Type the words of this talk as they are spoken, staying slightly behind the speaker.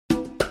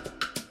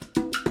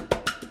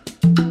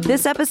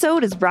This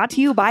episode is brought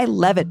to you by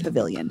Levitt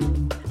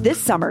Pavilion. This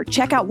summer,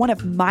 check out one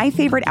of my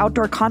favorite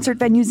outdoor concert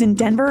venues in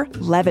Denver,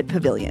 Levitt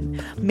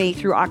Pavilion. May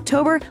through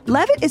October,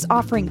 Levitt is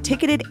offering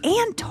ticketed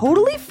and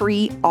totally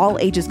free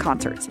all-ages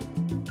concerts.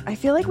 I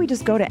feel like we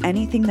just go to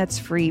anything that's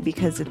free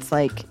because it's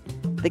like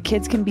the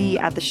kids can be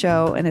at the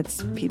show and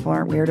it's people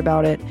aren't weird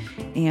about it,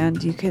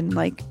 and you can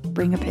like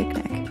bring a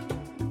picnic.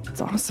 It's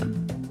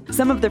awesome.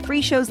 Some of the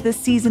free shows this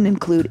season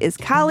include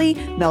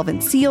Iskali,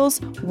 Melvin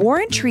Seals,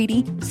 Warren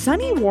Treaty,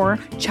 Sunny War,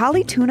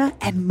 Charlie Tuna,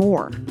 and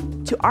more.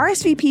 To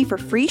RSVP for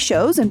free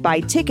shows and buy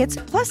tickets,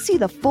 plus see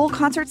the full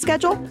concert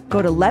schedule,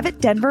 go to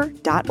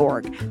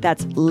levittdenver.org.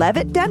 That's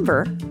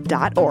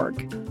levittdenver.org.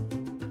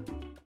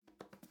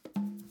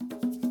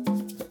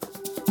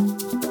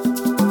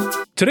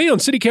 Today on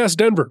CityCast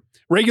Denver,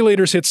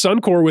 regulators hit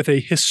Suncor with a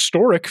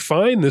historic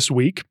fine this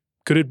week.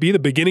 Could it be the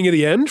beginning of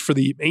the end for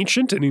the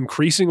ancient and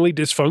increasingly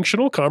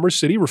dysfunctional Commerce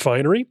City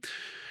refinery?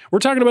 We're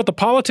talking about the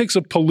politics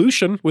of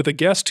pollution with a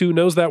guest who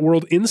knows that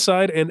world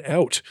inside and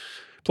out.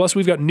 Plus,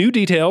 we've got new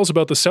details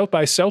about the South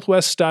by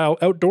Southwest style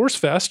Outdoors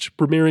Fest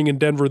premiering in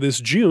Denver this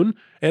June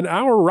and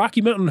our Rocky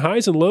Mountain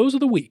highs and lows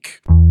of the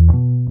week.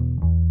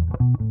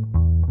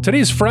 Today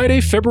is Friday,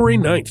 February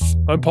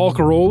 9th. I'm Paul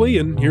Caroli,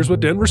 and here's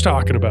what Denver's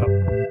talking about.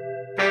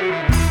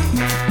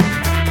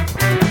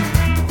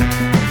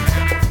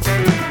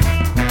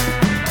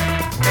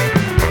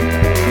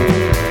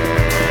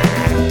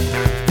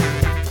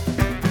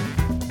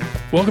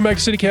 Welcome back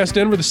to CityCast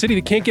Denver, the city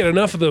that can't get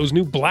enough of those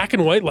new black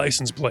and white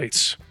license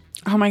plates.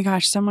 Oh my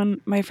gosh,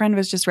 my friend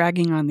was just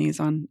ragging on these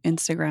on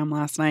Instagram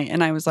last night,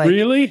 and I was like...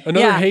 Really?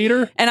 Another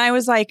hater? And I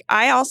was like,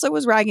 I also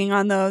was ragging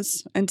on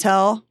those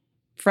until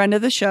friend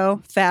of the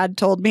show, Thad,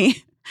 told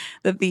me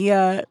that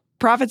the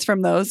profits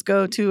from those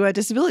go to a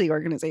disability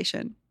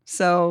organization.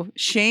 So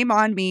shame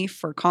on me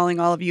for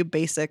calling all of you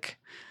basic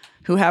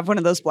who have one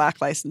of those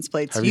black license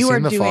plates. Have you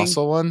seen the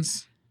fossil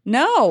ones?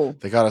 No.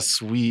 They got a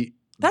sweet...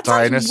 That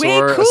dinosaur, way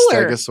a cooler.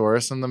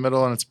 stegosaurus in the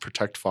middle, and it's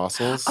protect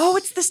fossils. Oh,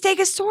 it's the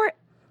stegosaurus.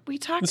 We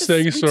talked to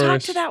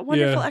that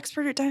wonderful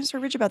expert at Dinosaur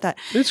Ridge about that.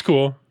 It's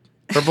cool.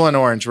 Purple and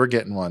orange, we're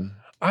getting one.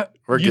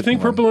 You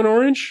think purple and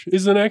orange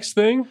is the next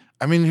thing?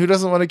 I mean, who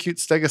doesn't want a cute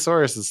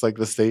stegosaurus? It's like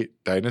the state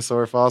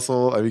dinosaur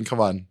fossil. I mean, come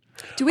on.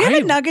 Do we have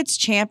a Nuggets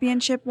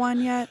championship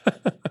one yet?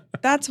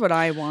 That's what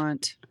I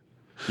want.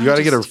 You got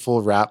to get a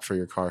full wrap for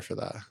your car for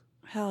that.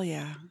 Hell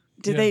yeah.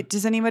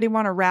 Does anybody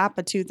want to wrap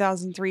a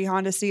 2003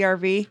 Honda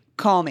CR-V?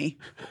 Call me.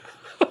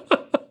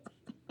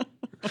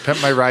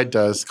 Pimp My Ride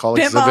does. Call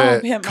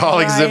Exhibit. Call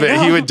Exhibit.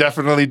 He would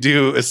definitely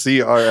do a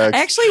CRX. I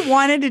actually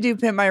wanted to do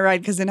Pimp My Ride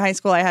because in high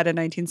school I had a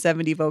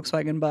 1970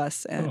 Volkswagen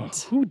bus. And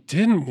who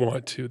didn't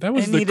want to? That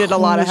was needed a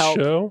lot of help.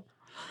 Show.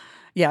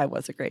 Yeah, it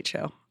was a great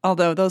show.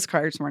 Although those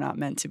cars were not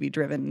meant to be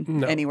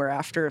driven anywhere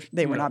after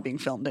they were not being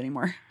filmed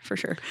anymore, for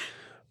sure.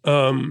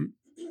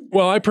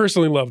 Well, I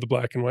personally love the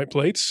black and white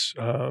plates.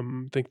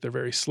 Think they're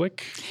very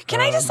slick. Can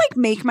I just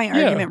make my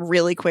argument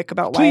really quick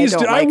about why I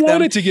don't like them? I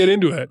wanted to get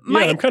into it.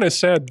 I'm kind of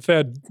sad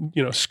Thad,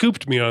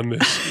 scooped me on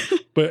this.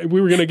 But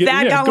we were going to get...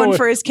 Thad got one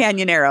for his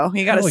Canyonero.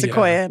 He got a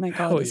Sequoia, and I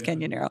call it his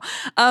Canyonero.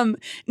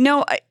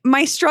 No,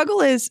 my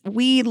struggle is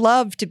we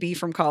love to be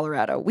from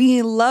Colorado.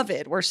 We love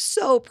it. We're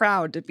so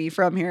proud to be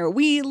from here.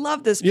 We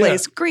love this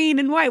place, green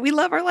and white. We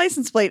love our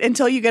license plate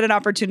until you get an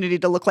opportunity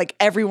to look like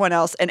everyone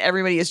else, and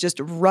everybody is just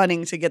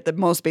running to get the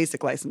most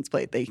basic license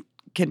plate they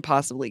can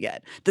possibly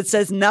get that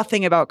says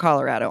nothing about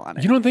Colorado on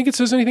it. You don't think it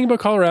says anything about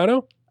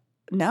Colorado?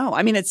 No.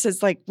 I mean, it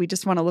says we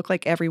just want to look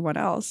like everyone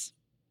else.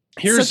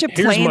 Here's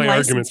my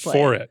argument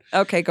for it.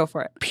 Okay, go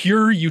for it.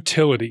 Pure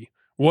utility.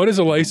 What is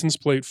a license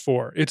plate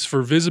for? It's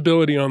for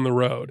visibility on the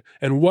road.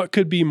 And what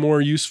could be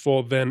more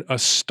useful than a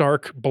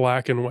stark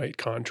black and white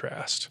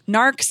contrast?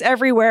 Narcs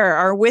everywhere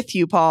are with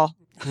you, Paul.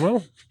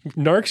 Well,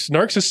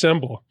 narcs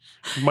assemble.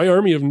 My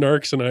army of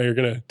narcs and I are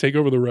going to take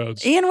over the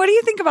roads. Ian, what do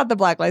you think about the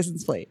black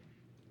license plate?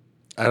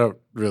 I don't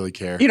really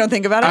care. You don't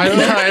think about it?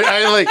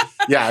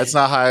 It's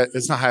not high.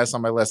 It's not highest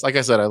on my list. Like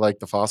I said, I like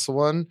the fossil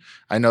one.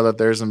 I know that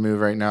there's a move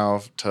right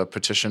now to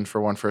petition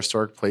for one for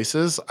historic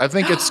places. I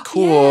think it's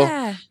cool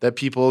that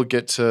people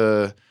get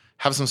to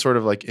have some sort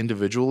of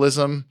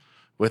individualism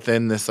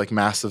within this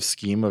massive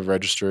scheme of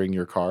registering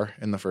your car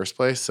in the first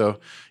place. So,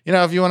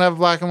 if you want to have a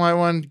black and white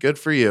one, good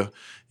for you.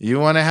 You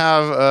want to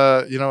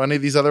have, any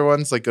of these other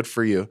ones, good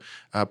for you.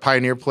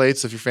 Pioneer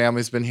plates, if your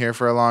family's been here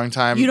for a long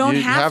time. You don't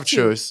have to.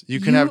 Choice. You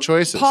can have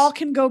choices. Paul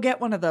can go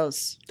get one of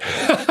those.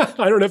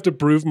 I don't have to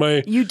prove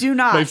my You do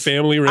not. My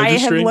family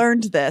registry. I have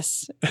learned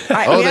this.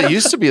 They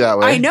used to be that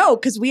way. I know,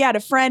 because we had a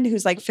friend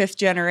who's fifth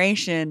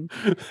generation.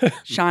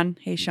 Sean.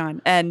 Hey,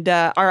 Sean. And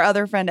our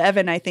other friend,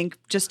 Evan, I think,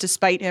 just to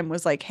spite him,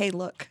 was like, hey,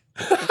 look.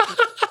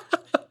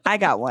 I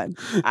got one.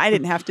 I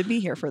didn't have to be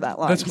here for that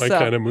long. That's my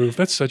kind of move.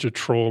 That's such a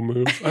troll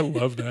move. I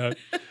love that.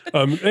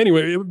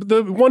 Anyway,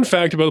 the one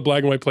fact about the black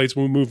and white plates,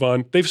 when we move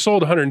on, they've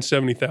sold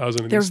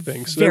 170,000 of these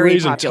things. So they're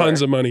raising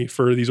tons of money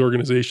for these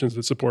organizations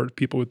that support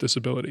people with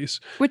disabilities.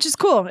 Which is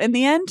cool. In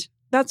the end,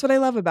 That's what I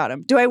love about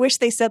them. Do I wish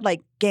they said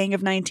like Gang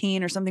of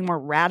 19 or something more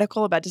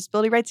radical about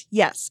disability rights?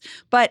 Yes.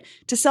 But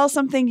to sell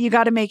something, you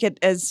got to make it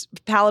as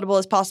palatable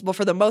as possible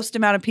for the most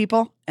amount of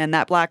people. And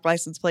that black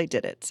license plate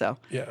did it. So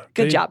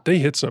good job. They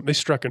hit something. They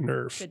struck a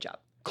nerve. Good job.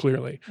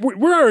 Clearly.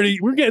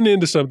 We're getting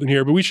into something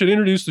here, but we should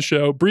introduce the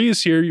show. Bree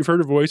is here. You've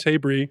heard her voice. Hey,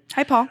 Bree.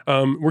 Hi, Paul.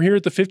 We're here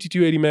at the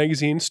 5280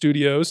 Magazine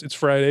studios. It's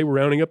Friday. We're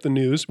rounding up the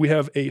news. We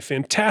have a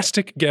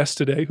fantastic guest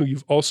today who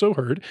you've also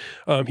heard.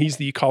 He's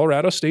the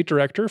Colorado State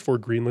Director for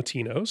Green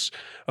Latinos.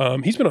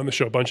 He's been on the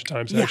show a bunch of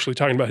times, actually,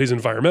 talking about his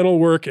environmental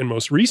work, and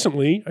most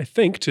recently, I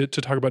think, to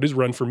talk about his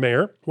run for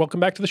mayor.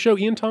 Welcome back to the show,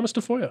 Ian Thomas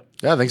DeFoya.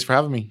 Yeah, thanks for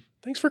having me.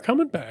 Thanks for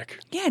coming back.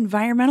 Yeah,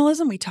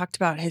 environmentalism. We talked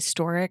about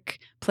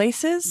historic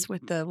places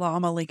with the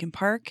Lama Lincoln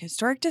Park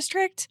Historic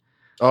District.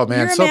 Oh, man,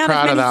 You're so a man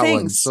proud of that one.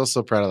 things.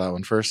 So proud of that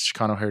one. First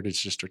Chicano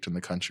Heritage District in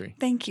the country.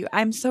 Thank you.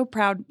 I'm so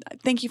proud.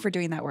 Thank you for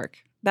doing that work.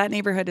 That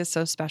neighborhood is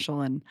so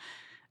special, and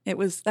that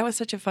was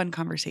such a fun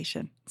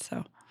conversation.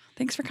 So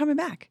thanks for coming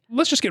back.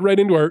 Let's just get right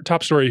into our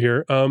top story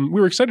here. We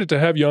were excited to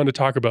have you on to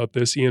talk about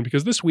this, Ian,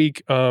 because this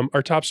week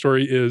our top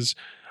story is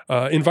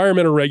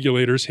environmental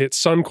regulators hit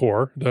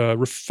Suncor, the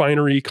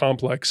refinery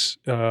complex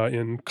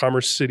in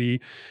Commerce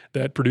City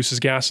that produces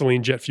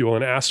gasoline, jet fuel,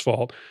 and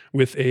asphalt,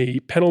 with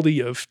a penalty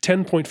of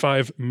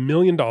 $10.5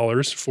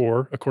 million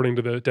for, according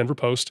to the Denver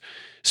Post,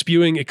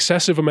 spewing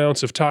excessive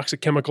amounts of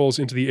toxic chemicals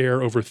into the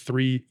air over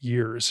 3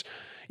 years.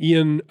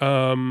 Ian,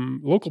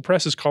 local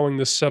press is calling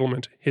this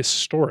settlement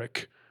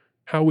historic.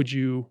 How would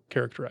you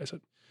characterize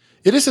it?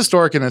 It is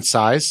historic in its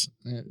size.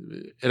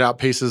 It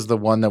outpaces the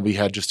one that we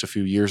had just a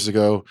few years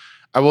ago.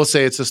 I will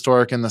say it's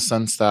historic in the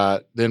sense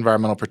that the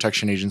Environmental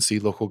Protection Agency,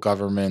 local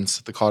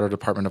governments, the Colorado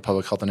Department of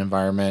Public Health and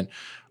Environment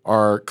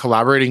are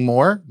collaborating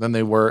more than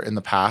they were in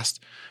the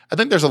past. I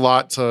think there's a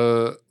lot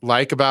to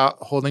like about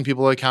holding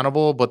people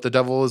accountable, but the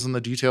devil is in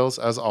the details,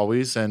 as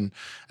always. And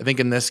I think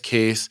in this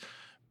case,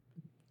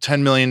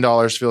 $10 million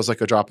feels like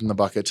a drop in the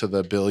bucket to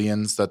the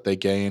billions that they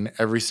gain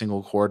every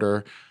single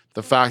quarter.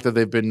 The fact that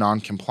they've been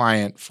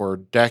non-compliant for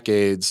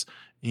decades,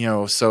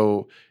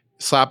 so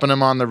slapping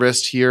them on the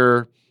wrist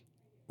here,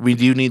 we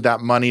do need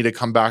that money to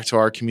come back to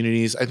our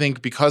communities. I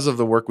think because of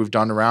the work we've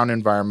done around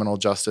environmental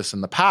justice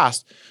in the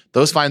past,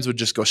 those fines would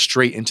just go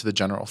straight into the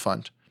general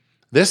fund.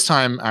 This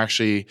time,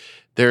 actually,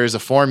 there is a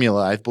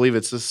formula. I believe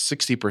it's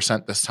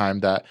 60% this time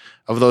that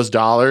of those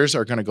dollars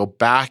are going to go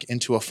back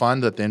into a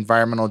fund that the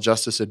Environmental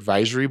Justice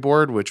Advisory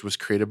Board, which was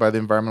created by the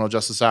Environmental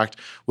Justice Act,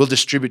 will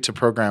distribute to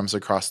programs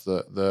across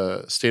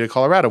the state of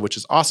Colorado, which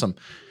is awesome.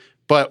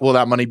 But will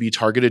that money be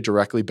targeted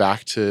directly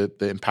back to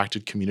the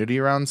impacted community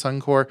around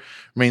Suncor?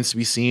 Remains to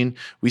be seen.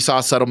 We saw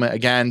a settlement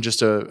again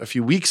just a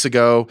few weeks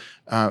ago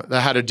that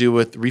had to do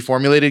with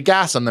reformulated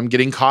gas and them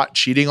getting caught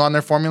cheating on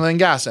their formulated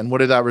gas. And what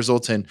did that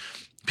result in?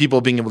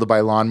 People being able to buy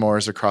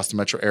lawnmowers across the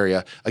metro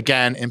area.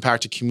 Again,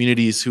 impacted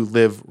communities who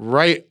live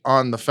right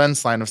on the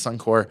fence line of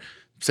Suncor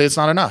say it's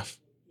not enough.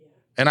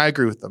 And I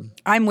agree with them.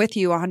 I'm with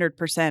you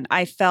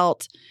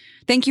 100%.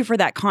 Thank you for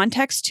that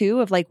context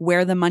too of like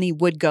where the money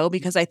would go,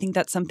 because I think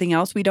that's something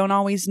else we don't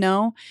always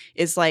know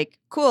is like,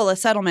 cool, a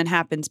settlement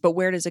happens, but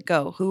where does it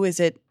go? Who is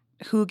it?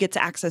 Who gets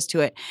access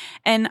to it?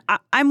 And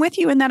I'm with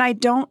you in that I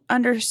don't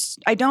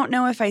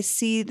know if I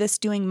see this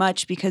doing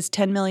much, because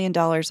 $10 million,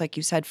 like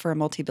you said, for a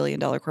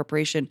multi-billion-dollar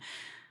corporation,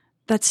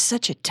 that's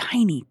such a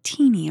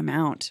teeny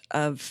amount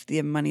of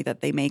the money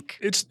that they make.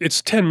 It's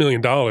 $10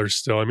 million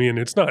still. I mean,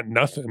 it's not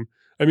nothing.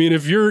 I mean,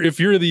 if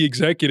you're the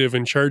executive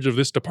in charge of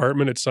this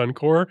department at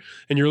Suncor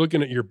and you're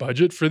looking at your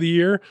budget for the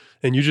year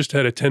and you just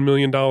had a $10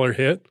 million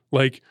hit,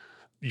 like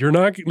your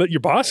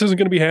boss isn't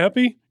going to be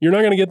happy. You're not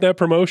going to get that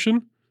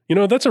promotion.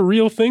 That's a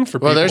real thing for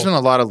people. Well, there's been a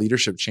lot of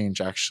leadership change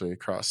actually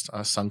across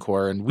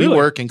Suncor, and we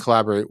work and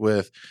collaborate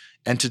with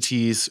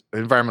entities,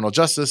 environmental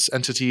justice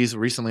entities.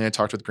 Recently, I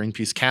talked with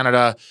Greenpeace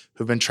Canada,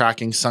 who've been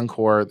tracking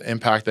Suncor, the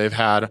impact they've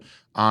had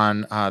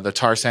on the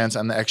tar sands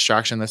and the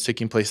extraction that's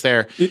taking place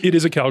there. It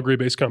is a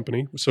Calgary-based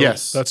company. So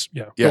yes.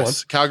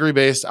 Yes.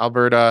 Calgary-based,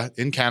 Alberta,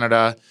 in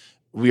Canada.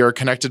 We are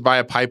connected by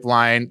a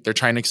pipeline. They're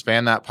trying to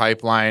expand that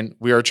pipeline.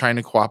 We are trying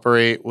to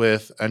cooperate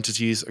with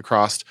entities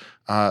across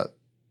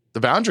the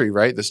boundary,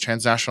 right? This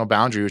transnational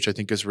boundary, which I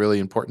think is really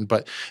important.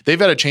 But they've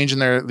had a change in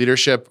their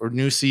leadership. Our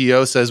new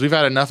CEO says, we've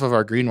had enough of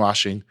our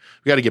greenwashing.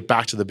 We got to get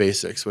back to the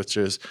basics, which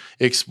is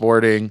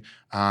exporting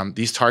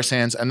these tar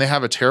sands. And they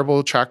have a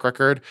terrible track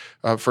record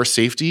for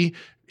safety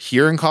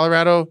here in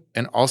Colorado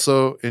and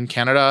also in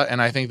Canada.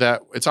 And I think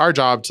that it's our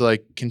job to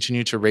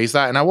continue to raise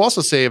that. And I will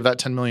also say of that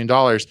 $10 million,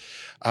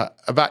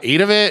 about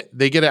 8 of it,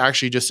 they get to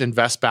actually just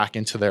invest back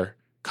into their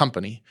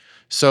company.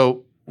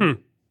 So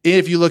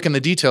if you look in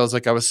the details,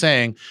 like I was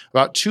saying,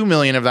 about $2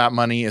 million of that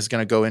money is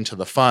going to go into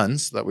the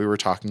funds that we were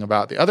talking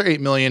about. The other $8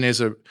 million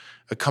is a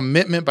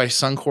commitment by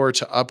Suncor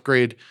to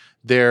upgrade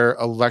their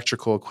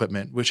electrical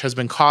equipment, which has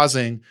been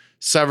causing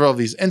several of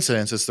these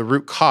incidents. It's the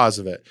root cause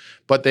of it.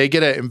 But they get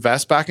to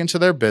invest back into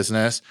their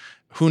business,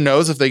 who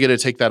knows if they get to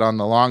take that on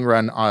the long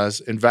run as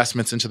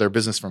investments into their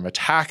business from a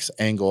tax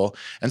angle.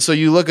 And so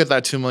you look at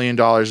that $2 million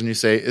and you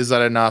say, is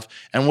that enough?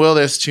 And will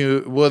this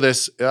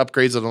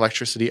upgrades of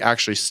electricity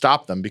actually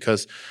stop them?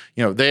 Because,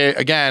 they,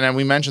 again, and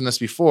we mentioned this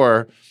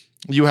before,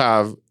 you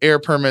have air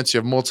permits, you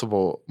have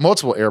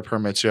multiple air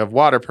permits, you have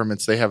water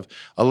permits. They have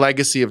a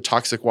legacy of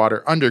toxic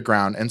water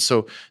underground. And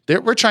so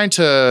we're trying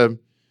to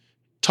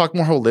talk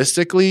more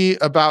holistically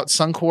about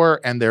Suncor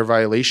and their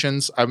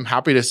violations. I'm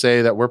happy to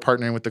say that we're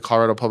partnering with the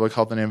Colorado Public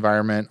Health and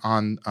Environment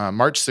on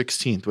March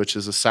 16th, which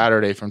is a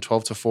Saturday from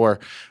 12 to 4.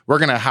 We're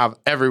going to have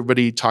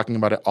everybody talking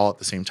about it all at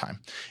the same time.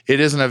 It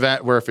is an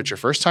event where if it's your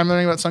first time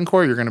learning about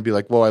Suncor, you're going to be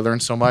like, whoa, I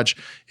learned so much.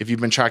 If you've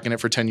been tracking it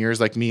for 10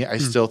 years like me, I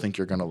still think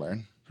you're going to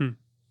learn.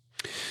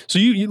 So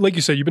you, like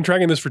you said, you've been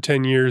tracking this for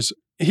 10 years.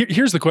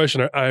 Here's the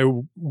question I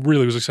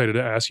really was excited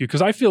to ask you,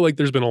 because I feel like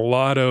there's been a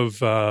lot of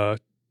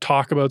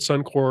talk about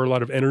Suncor, a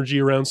lot of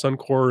energy around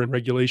Suncor and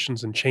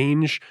regulations and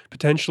change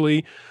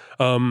potentially.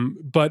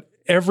 But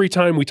every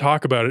time we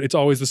talk about it, it's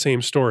always the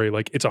same story.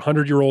 Like, it's a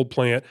 100-year-old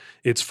plant.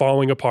 It's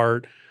falling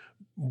apart.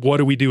 What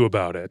do we do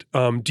about it?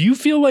 Do you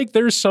feel like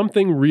there's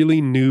something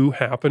really new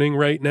happening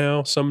right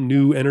now? Some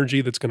new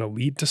energy that's going to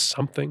lead to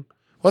something?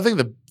 Well, I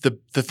think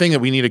the thing that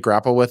we need to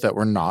grapple with that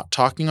we're not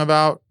talking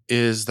about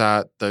is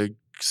that the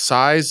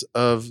size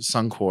of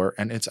Suncor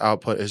and its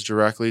output is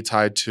directly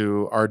tied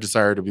to our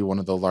desire to be one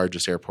of the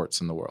largest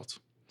airports in the world.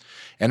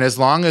 And as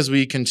long as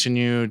we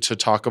continue to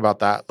talk about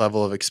that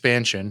level of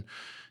expansion,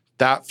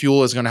 that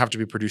fuel is going to have to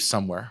be produced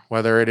somewhere,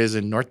 whether it is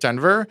in North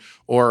Denver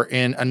or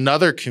in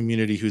another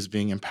community who's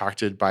being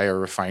impacted by a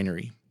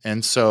refinery.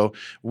 And so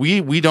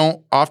we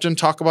don't often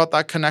talk about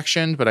that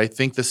connection, but I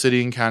think the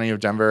city and county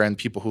of Denver and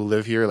people who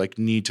live here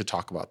need to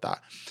talk about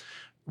that.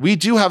 We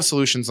do have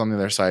solutions on the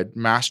other side: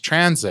 mass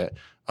transit,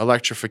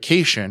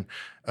 electrification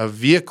of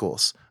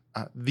vehicles.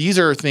 These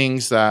are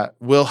things that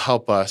will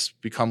help us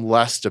become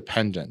less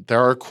dependent. There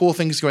are cool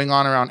things going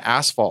on around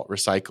asphalt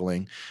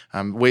recycling.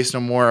 Waste No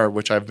More,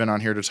 which I've been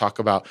on here to talks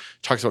about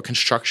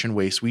construction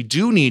waste. We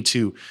do need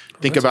to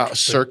think about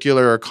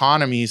circular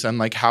economies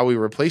and how we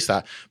replace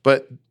that.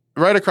 But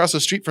right across the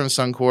street from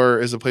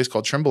Suncor is a place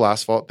called Trimble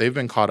Asphalt. They've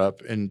been caught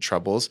up in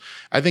troubles.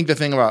 I think the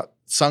thing about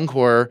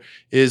Suncor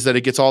is that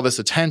it gets all this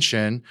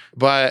attention,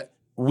 but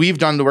we've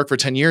done the work for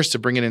 10 years to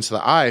bring it into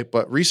the eye.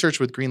 But research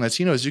with Green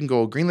Latinos, you can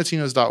go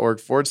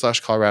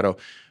greenlatinos.org/Colorado.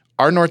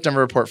 Our North Denver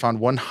report found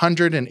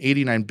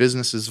 189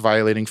 businesses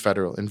violating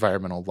federal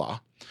environmental law.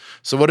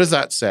 So what does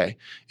that say?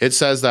 It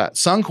says that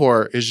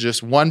Suncor is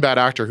just one bad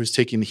actor who's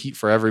taking the heat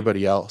for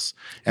everybody else.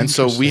 And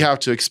so we have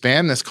to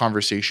expand this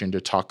conversation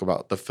to talk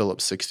about the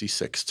Phillips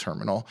 66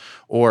 terminal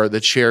or the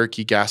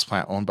Cherokee gas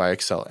plant owned by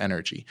Xcel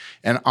Energy,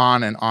 and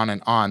on and on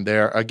and on.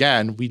 There,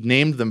 again, we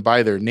named them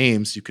by their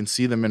names. You can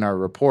see them in our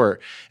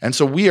report. And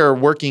so we are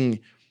working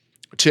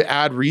to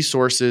add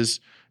resources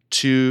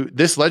to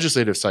this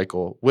legislative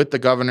cycle with the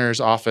governor's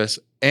office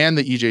and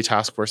the EJ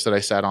task force that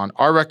I sat on.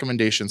 Our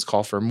recommendations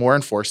call for more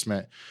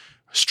enforcement,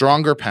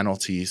 stronger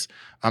penalties.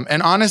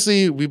 And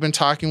honestly, we've been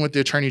talking with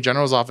the Attorney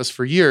General's office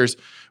for years.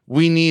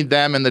 We need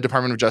them and the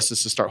Department of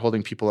Justice to start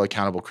holding people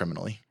accountable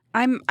criminally.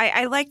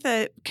 I like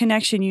the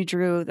connection you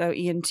drew, though,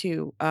 Ian,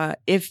 too.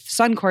 If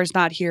Suncor's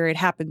not here, it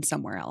happens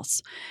somewhere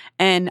else.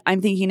 And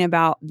I'm thinking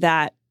about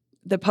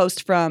the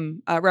post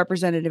from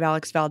Representative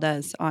Alex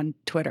Valdez on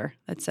Twitter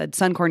that said,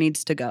 Suncor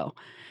needs to go.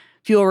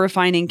 Fuel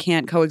refining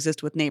can't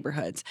coexist with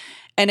neighborhoods.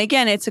 And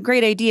again, it's a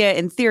great idea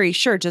in theory.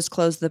 Sure, just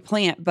close the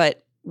plant,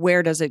 but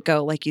where does it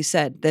go? Like you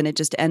said, then it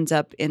just ends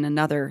up in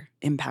another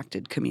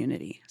impacted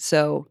community.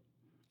 So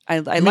I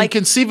like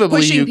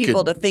conceivably pushing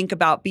people to think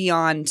about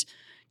beyond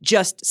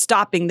just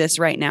stopping this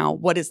right now.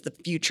 What is the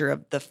future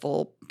of the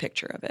full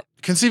picture of it?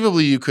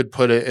 Conceivably, you could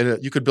put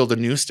it. You could build a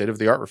new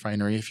state-of-the-art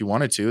refinery if you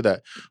wanted to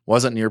that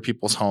wasn't near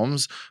people's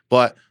homes.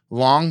 But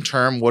long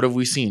term, what have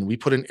we seen? We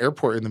put an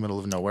airport in the middle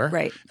of nowhere,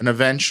 right? And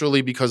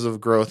eventually, because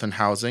of growth and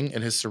housing,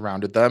 it has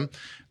surrounded them.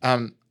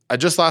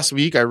 Just last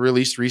week, I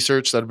released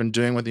research that I've been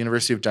doing with the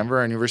University of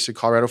Denver and University of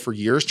Colorado for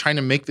years, trying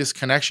to make this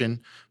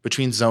connection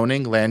between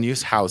zoning, land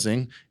use,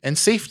 housing, and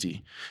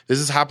safety. This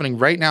is happening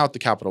right now at the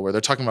Capitol, where they're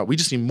talking about we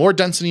just need more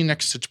density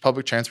next to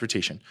public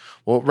transportation.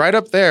 Well, right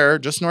up there,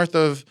 just north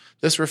of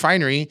this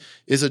refinery,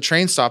 is a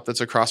train stop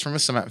that's across from a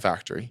cement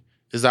factory.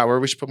 Is that where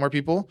we should put more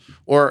people?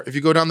 Or if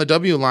you go down the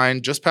W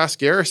line, just past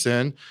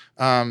Garrison,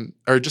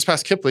 or just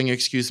past Kipling,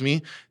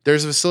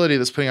 there's a facility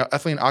that's putting out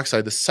ethylene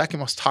oxide, the second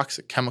most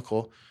toxic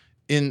chemical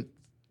in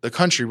the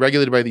country,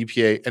 regulated by the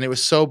EPA, and it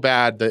was so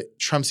bad that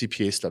Trump's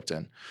EPA stepped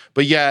in.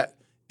 But yet,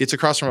 it's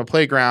across from a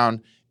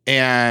playground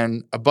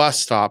and a bus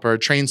stop or a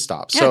train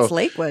stop. Yeah, it's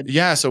Lakewood.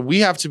 Yeah, so we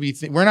have to be.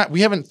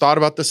 We haven't thought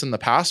about this in the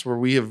past, where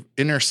we have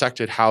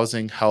intersected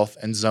housing, health,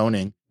 and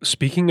zoning.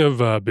 Speaking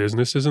of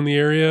businesses in the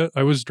area,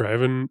 I was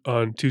driving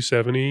on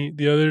 270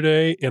 the other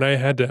day, and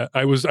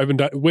I've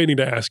been waiting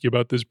to ask you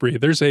about this, Bree.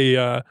 There's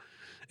and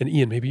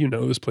Ian, maybe you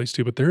know this place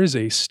too, but there is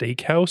a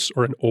steakhouse,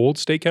 or an old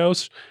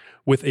steakhouse,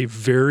 with a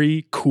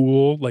very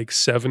cool,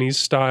 70s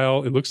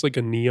style. It looks like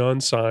a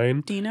neon sign.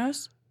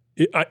 Dino's?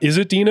 Is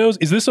it Dino's?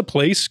 Is this a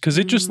place? Because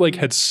it just like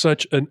had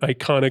such an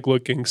iconic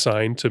looking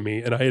sign to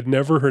me, and I had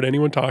never heard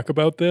anyone talk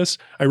about this.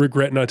 I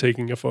regret not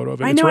taking a photo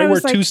of it. It's right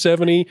where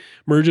 270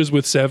 merges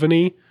with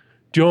 70.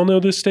 Do you all know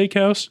this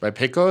steakhouse? By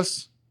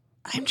Pecos?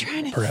 I'm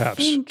trying to Perhaps.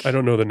 think. I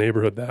don't know the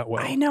neighborhood that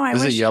well. I know.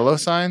 Is it yellow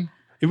sign?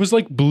 It was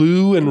like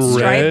blue and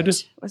red.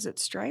 Was it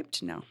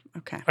striped? No.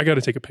 Okay. I got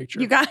to take a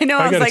picture. I know.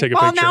 I was like,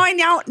 well, now I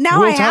know. Now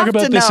we'll I have to know. talk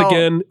about this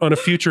again on a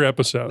future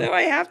episode. Now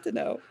I have to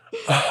know.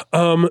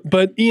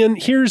 But Ian,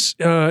 here's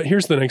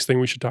the next thing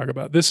we should talk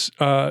about. This.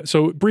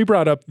 So Bree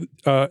brought up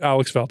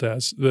Alex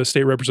Valdez, the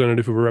state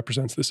representative who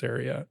represents this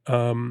area.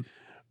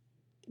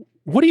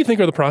 What do you think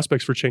are the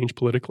prospects for change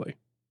politically?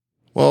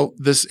 Well,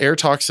 this Air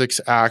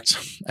Toxics Act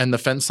and the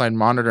Fence Line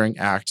Monitoring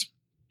Act,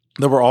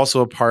 that were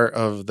also a part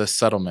of the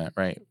settlement,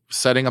 right?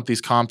 Setting up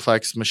these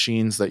complex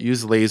machines that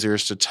use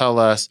lasers to tell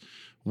us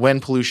when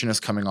pollution is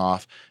coming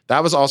off.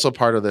 That was also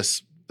part of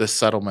this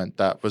settlement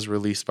that was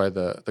released by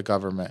the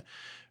government.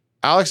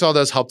 Alex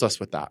Valdez helped us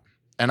with that.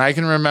 And I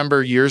can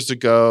remember years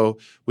ago,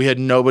 we had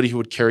nobody who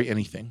would carry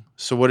anything.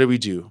 So what did we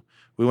do?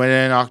 We went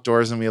in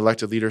outdoors and we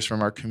elected leaders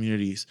from our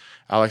communities.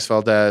 Alex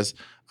Valdez,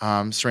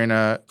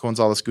 Serena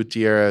Gonzalez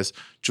Gutierrez,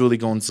 Julie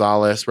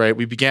Gonzalez, right?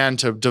 We began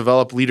to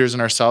develop leaders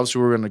in ourselves who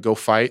were going to go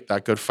fight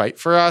that good fight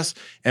for us,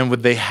 and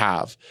what they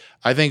have.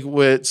 I think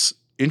what's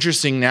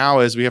interesting now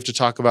is we have to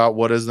talk about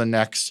what is the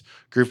next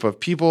group of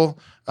people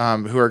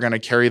who are going to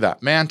carry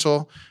that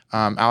mantle.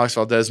 Alex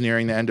Valdez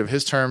nearing the end of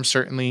his term,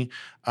 certainly.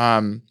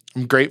 I'm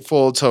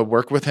grateful to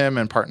work with him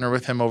and partner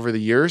with him over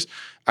the years.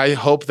 I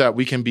hope that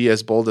we can be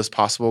as bold as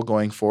possible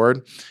going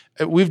forward.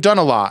 We've done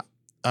a lot,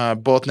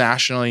 both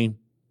nationally,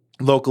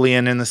 locally,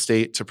 and in the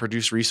state to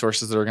produce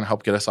resources that are going to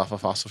help get us off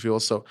of fossil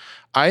fuels. So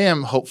I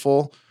am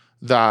hopeful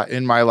that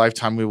in my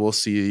lifetime we will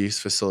see these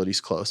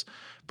facilities close.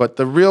 But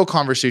the real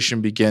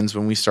conversation begins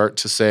when we start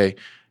to say,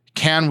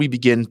 can we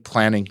begin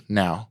planning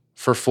now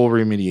for full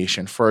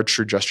remediation, for a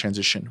true just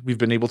transition? We've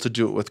been able to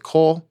do it with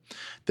coal.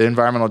 The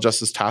Environmental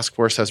Justice Task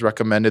Force has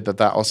recommended that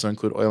also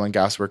include oil and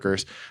gas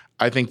workers.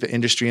 I think the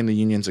industry and the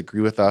unions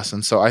agree with us.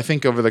 And so I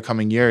think over the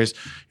coming years,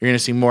 you're going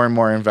to see more and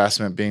more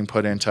investment being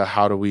put into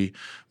how do we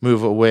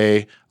move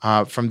away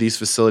from these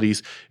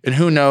facilities. And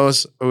who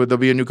knows, there'll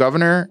be a new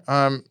governor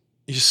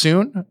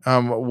soon.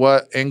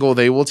 What angle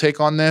they will take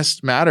on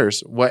this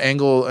matters. What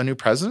angle a new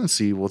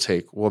presidency will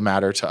take will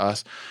matter to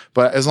us.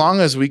 But as long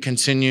as we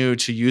continue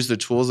to use the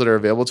tools that are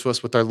available to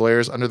us with our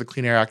lawyers under the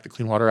Clean Air Act, the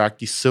Clean Water Act,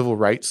 these civil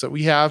rights that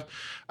we have,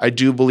 I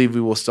do believe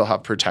we will still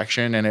have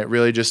protection. And it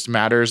really just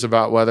matters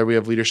about whether we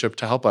have leadership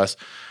to help us.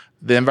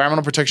 The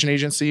Environmental Protection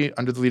Agency,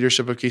 under the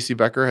leadership of Casey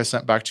Becker, has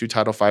sent back 2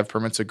 Title V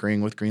permits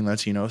agreeing with Green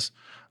Latinos.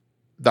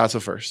 That's a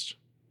first.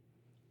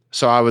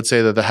 So I would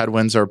say that the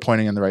headwinds are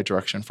pointing in the right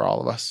direction for all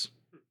of us.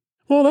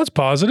 Well, that's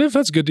positive.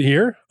 That's good to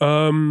hear.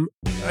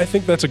 I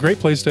think that's a great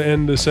place to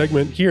end the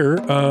segment here.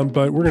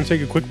 But we're going to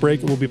take a quick break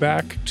and we'll be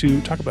back to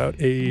talk about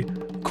a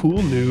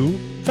cool new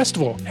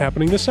festival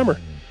happening this summer.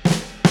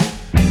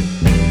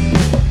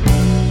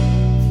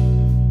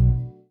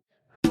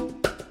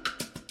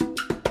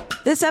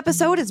 This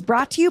episode is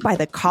brought to you by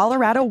the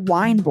Colorado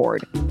Wine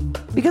Board.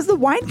 Because the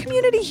wine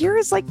community here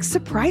is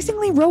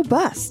surprisingly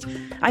robust.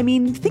 I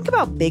mean, think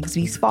about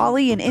Bigsby's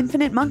Folly and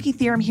Infinite Monkey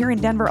Theorem here in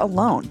Denver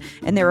alone,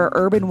 and there are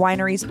urban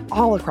wineries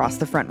all across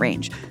the Front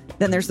Range.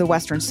 Then there's the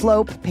Western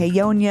Slope,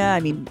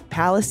 Paonia,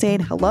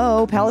 Palisade.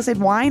 Hello, Palisade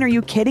wine, are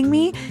you kidding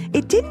me?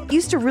 It didn't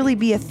used to really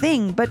be a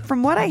thing, but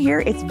from what I hear,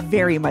 it's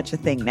very much a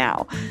thing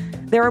now.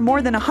 There are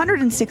more than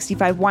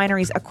 165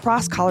 wineries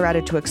across Colorado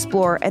to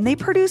explore, and they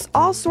produce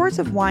all sorts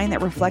of wine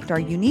that reflect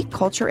our unique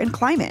culture and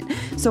climate.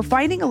 So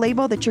finding a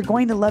label that you're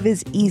going to love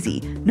is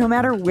easy, no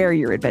matter where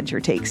your adventure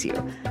takes you.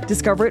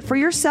 Discover it for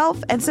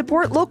yourself and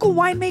support local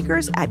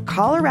winemakers at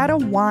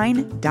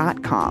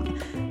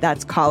coloradowine.com.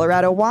 That's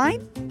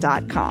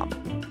coloradowine.com.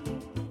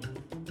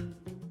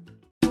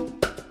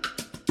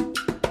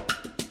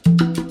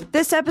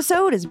 This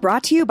episode is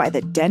brought to you by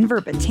the Denver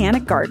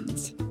Botanic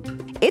Gardens.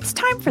 It's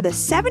time for the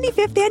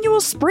 75th annual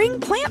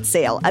Spring Plant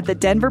Sale at the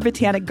Denver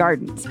Botanic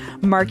Gardens.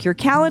 Mark your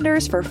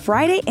calendars for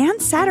Friday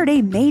and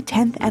Saturday, May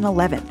 10th and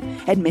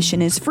 11th.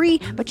 Admission is free,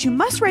 but you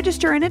must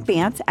register in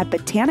advance at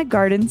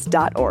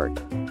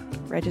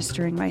botanicgardens.org.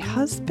 Registering my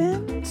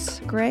husband,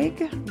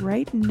 Greg,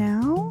 right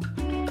now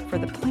for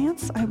the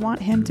plants I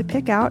want him to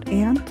pick out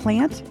and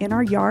plant in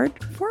our yard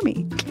for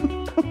me.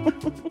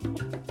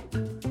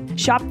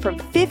 Shop from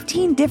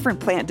 15 different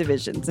plant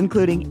divisions,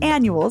 including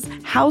annuals,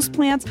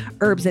 houseplants,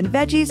 herbs and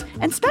veggies,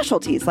 and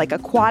specialties like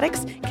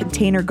aquatics,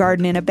 container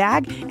garden in a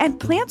bag, and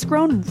plants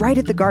grown right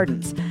at the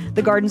gardens.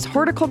 The garden's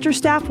horticulture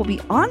staff will be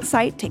on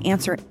site to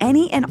answer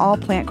any and all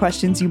plant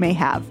questions you may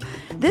have.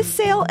 This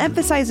sale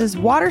emphasizes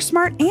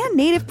water-smart and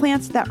native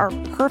plants that are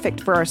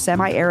perfect for our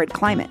semi-arid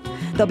climate.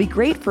 They'll be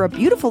great for a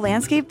beautiful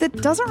landscape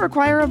that doesn't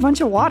require a bunch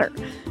of water.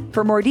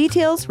 For more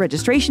details,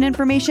 registration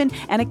information,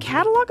 and a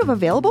catalog of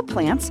available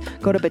plants,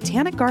 go to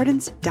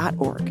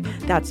botanicgardens.org.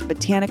 That's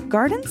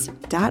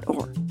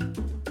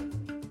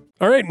botanicgardens.org.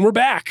 All right, and we're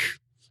back.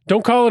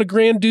 Don't call it a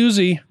grand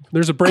doozy.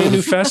 There's a brand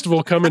new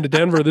festival coming to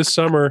Denver this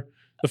summer.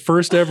 The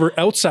first ever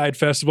outside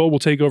festival will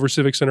take over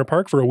Civic Center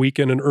Park for a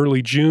weekend in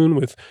early June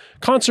with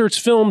concerts,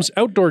 films,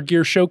 outdoor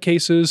gear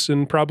showcases,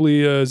 and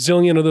probably a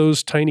zillion of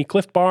those tiny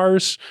Cliff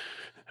bars.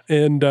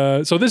 And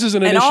so this is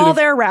an initiative. And all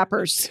their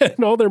rappers.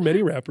 And all their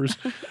many rappers.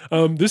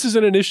 This is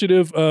an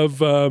initiative of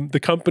the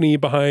company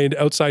behind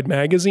Outside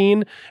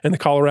Magazine and the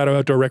Colorado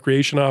Outdoor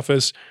Recreation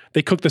Office.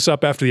 They cooked this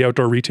up after the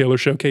Outdoor Retailer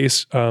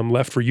Showcase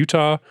left for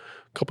Utah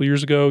a couple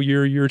years ago,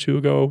 year or two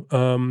ago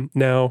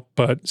now.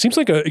 But seems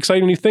like an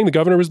exciting new thing. The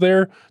governor was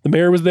there. The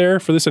mayor was there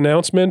for this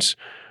announcement.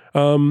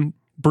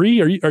 Bree,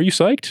 are you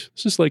psyched?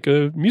 This is like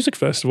a music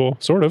festival,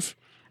 sort of.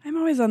 I'm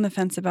always on the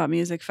fence about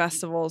music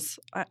festivals.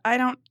 I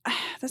don't.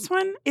 This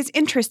one is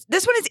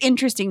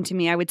interesting to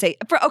me. I would say.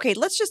 Okay,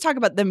 let's just talk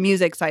about the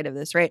music side of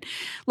this, right?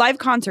 Live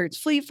concerts,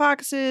 Fleet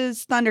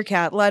Foxes,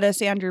 Thundercat,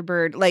 Lettuce, Andrew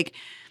Bird,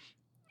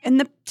 and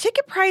the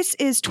ticket price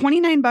is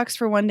 $29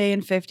 for one day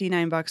and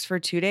 $59 for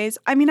 2 days.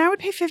 I mean, I would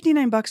pay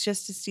 $59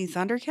 just to see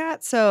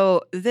Thundercat.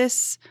 So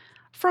this.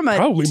 From a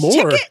probably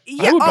more. Ticket,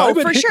 yeah,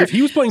 for sure. If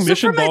he was playing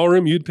Mission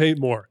Ballroom, you'd pay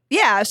more.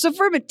 Yeah, so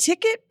from a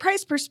ticket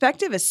price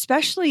perspective,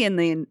 especially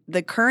in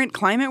the current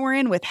climate we're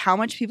in with how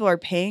much people are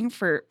paying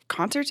for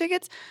concert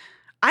tickets,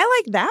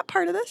 I like that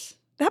part of this.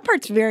 That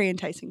part's very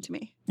enticing to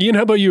me. Ian,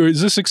 how about you?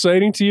 Is this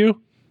exciting to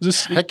you? Is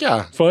this heck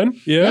yeah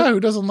fun? Yeah, who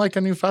doesn't like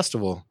a new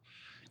festival?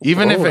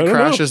 Even if it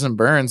crashes and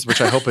burns,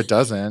 which I hope it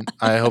doesn't.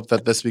 I hope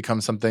that this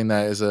becomes something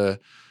that is a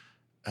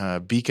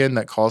beacon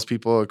that calls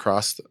people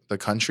across the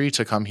country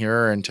to come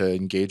here and to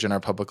engage in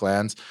our public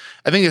lands.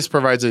 I think this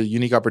provides a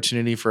unique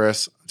opportunity for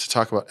us to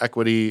talk about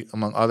equity,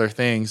 among other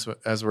things,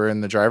 as we're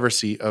in the driver's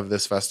seat of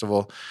this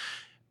festival.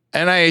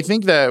 And I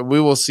think that we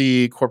will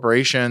see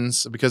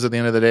corporations, because at the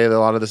end of the day, a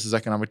lot of this is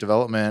economic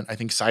development, I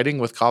think siding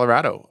with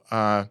Colorado.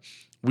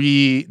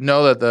 We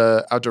know that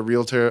the outdoor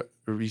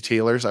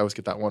retailers, I always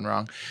get that one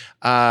wrong,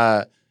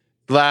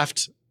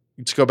 left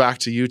to go back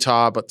to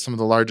Utah, but some of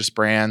the largest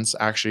brands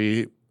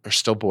actually are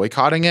still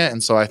boycotting it.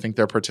 And so I think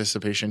their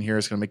participation here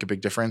is going to make a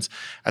big difference.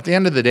 At the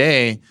end of the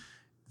day,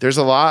 there's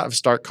a lot of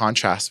stark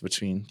contrast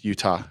between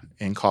Utah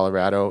and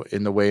Colorado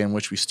in the way in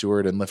which we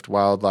steward and lift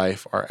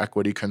wildlife, our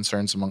equity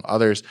concerns, among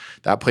others.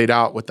 That played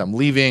out with them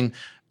leaving.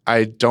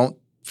 I don't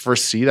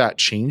foresee that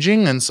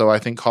changing. And so I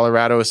think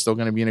Colorado is still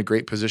going to be in a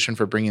great position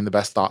for bringing the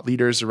best thought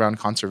leaders around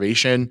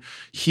conservation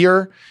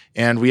here.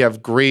 And we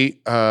have great,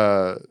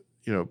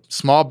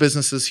 small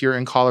businesses here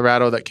in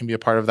Colorado that can be a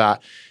part of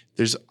that.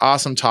 There's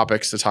awesome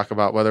topics to talk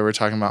about, whether we're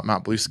talking about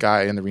Mount Blue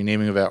Sky and the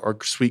renaming of it, or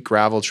sweet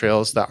gravel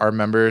trails that our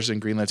members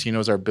and Green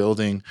Latinos are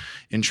building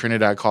in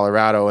Trinidad,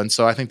 Colorado. And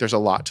so I think there's a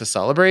lot to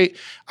celebrate.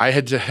 I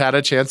had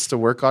a chance to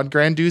work on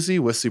Grand Doozy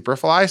with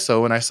Superfly.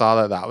 So when I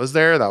saw that was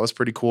there, that was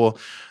pretty cool.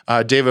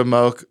 David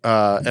Moak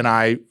and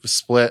I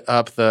split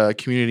up the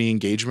community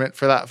engagement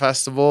for that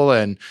festival,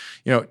 and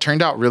it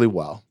turned out really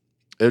well.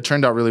 Is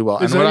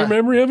that your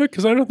memory of it?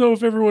 Because I don't know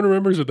if everyone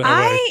remembers it that way.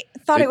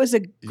 I thought it was a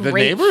great The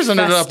neighbors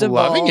ended festival.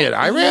 up loving it.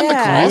 I ran the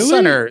call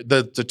center.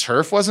 The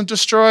turf wasn't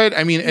destroyed.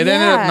 I mean, it ended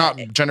up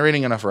not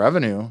generating enough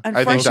revenue.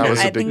 I think that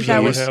was a big piece.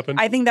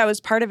 I think that was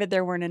part of it.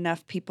 There weren't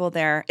enough people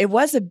there. It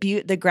was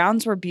the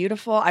grounds were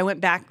beautiful. I went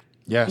back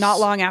not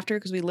long after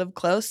because we lived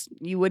close.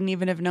 You wouldn't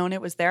even have known it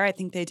was there. I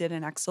think they did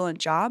an excellent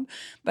job.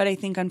 But I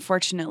think,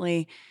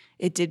 unfortunately,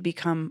 it did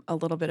become a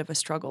little bit of a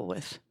struggle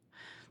with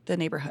the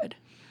neighborhood.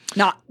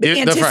 Not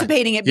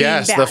anticipating it being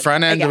bad. Yes, the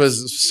front end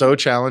was so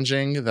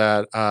challenging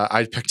that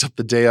I picked up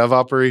the day of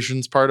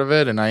operations part of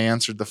it, and I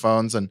answered the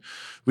phones, and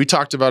we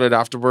talked about it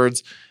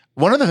afterwards.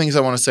 One of the things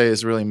I want to say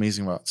is really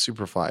amazing about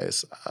Superfly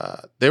is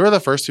they were the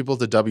first people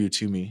to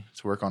W-2 me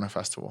to work on a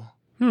festival.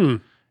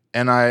 And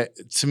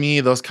to me,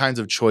 those kinds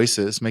of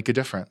choices make a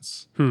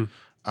difference.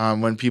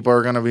 When people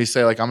are going to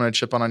say, I'm going to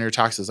chip on your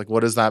taxes, what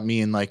does that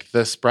mean?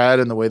 The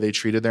spread and the way they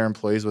treated their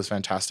employees was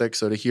fantastic.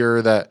 So to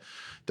hear that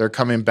they're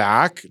coming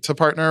back to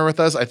partner with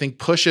us, I think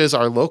pushes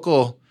our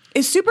local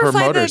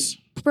promoters.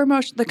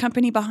 Is the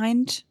company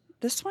behind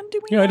this one? Do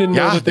we know? I didn't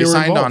know that they were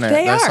signed involved. on it.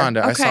 They signed it.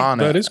 Okay. I saw on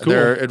it. That is cool.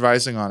 They're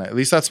advising on it. At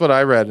least that's what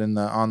I read in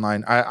the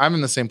online. I'm in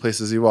the same place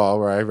as you all,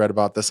 where I read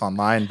about this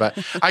online. But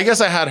I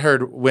guess I had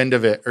heard wind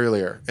of it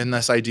earlier, in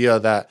this idea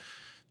that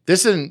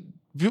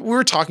we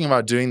were talking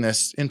about doing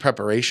this in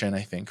preparation,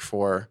 I think,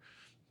 for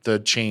the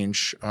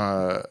change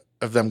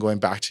of them going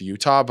back to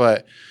Utah.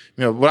 But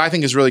what I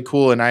think is really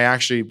cool, and I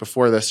actually,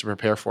 before this, to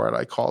prepare for it,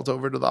 I called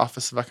over to the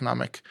Office of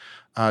Economic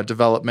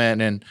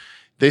Development, and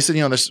they said,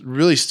 there's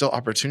really still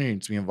opportunity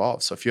to be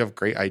involved. So if you have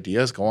great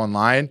ideas, go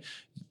online.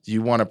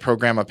 You want to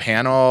program a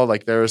panel,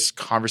 there's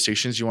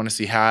conversations you want to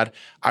see had.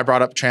 I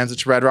brought up Transit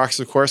to Red Rocks,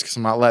 of course, because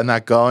I'm not letting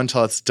that go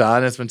until it's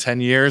done. It's been 10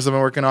 years I've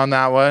been working on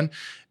that one.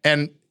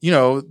 And,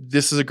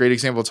 this is a great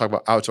example to talk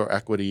about outdoor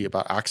equity,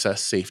 about access,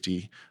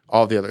 safety,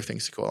 all the other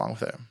things that go along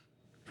with it.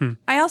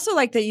 I also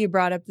like that you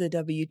brought up the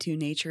W-2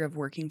 nature of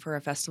working for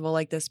a festival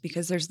like this,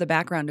 because there's the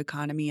background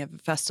economy of a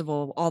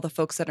festival, all the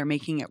folks that are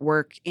making it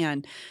work.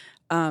 And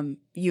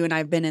you and I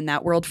have been in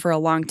that world for a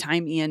long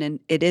time, Ian, and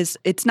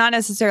it's not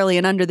necessarily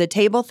an under the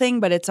table thing,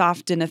 but it's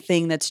often a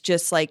thing that's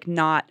just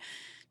not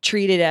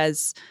treated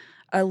as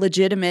a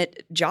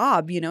legitimate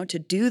job, to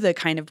do the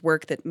kind of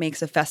work that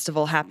makes a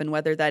festival happen,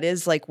 whether that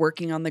is like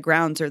working on the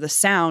grounds or the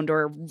sound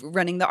or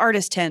running the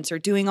artist tents or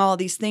doing all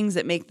these things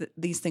that make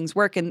these things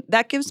work. And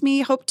that gives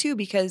me hope too,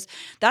 because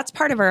that's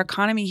part of our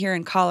economy here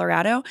in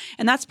Colorado.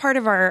 And that's part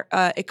of our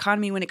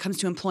economy when it comes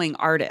to employing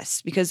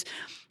artists, because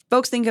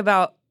folks think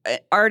about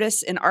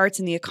artists and arts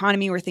and the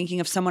economy. We're thinking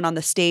of someone on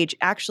the stage.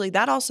 Actually,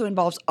 that also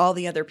involves all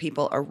the other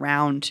people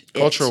around it.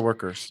 Cultural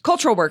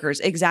workers,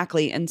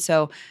 exactly. And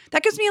so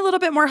that gives me a little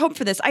bit more hope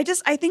for this. I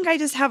think I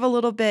just have a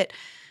little bit.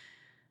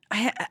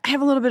 I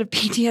have a little bit of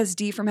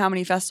PTSD from how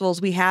many festivals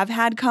we have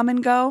had come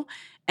and go,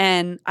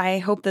 and I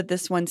hope that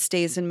this one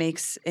stays and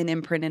makes an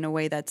imprint in a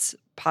way that's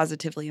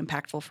positively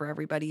impactful for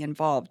everybody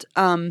involved.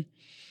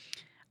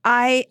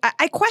 I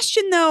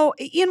question though,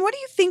 Ian, what do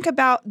you think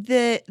about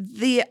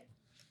the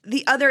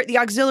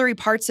auxiliary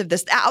parts of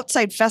this, the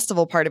outside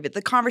festival part of it,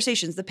 the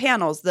conversations, the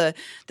panels, the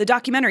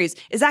documentaries?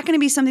 Is that going to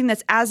be something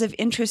that's as of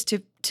interest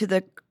to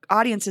the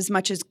audience as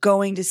much as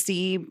going to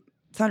see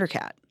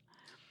Thundercat?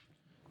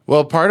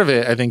 Well, part of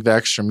it, I think the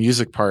extra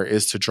music part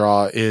is to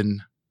draw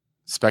in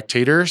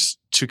spectators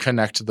to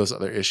connect to those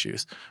other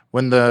issues.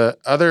 When the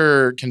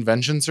other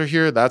conventions are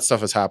here, that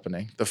stuff is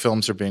happening. The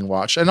films are being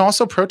watched, and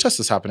also protest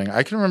is happening.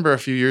 I can remember a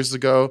few years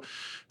ago,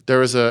 there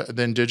was the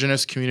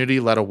indigenous community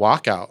led a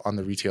walkout on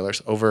the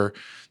retailers over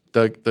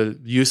the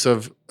use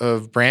of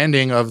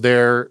branding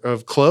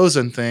of clothes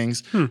and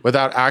things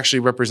without actually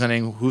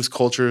representing whose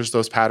cultures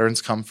those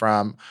patterns come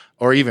from,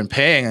 or even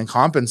paying and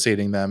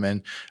compensating them.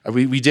 And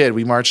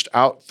we marched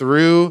out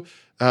through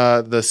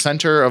the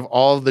center of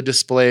all of the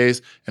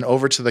displays and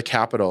over to the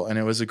Capitol, and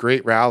it was a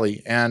great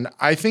rally. And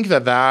I think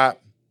that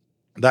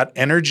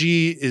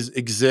energy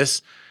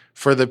exists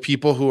for the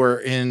people who are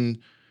in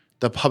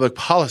the public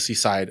policy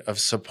side of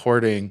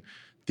supporting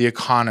the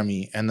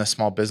economy and the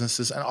small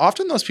businesses. And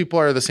often those people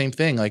are the same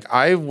thing. Like,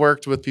 I've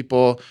worked with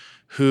people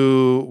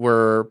who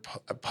were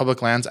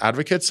public lands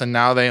advocates, and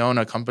now they own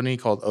a company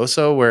called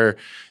Oso, where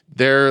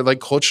they're like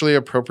culturally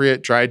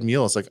appropriate dried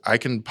meals. Like, I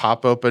can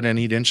pop open and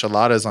eat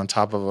enchiladas on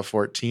top of a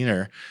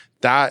 14er.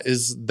 That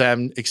is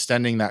them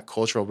extending that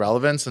cultural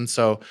relevance. And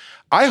so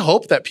I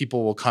hope that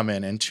people will come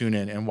in and tune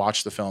in and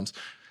watch the films.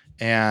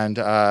 And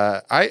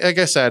like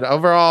I said,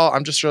 overall,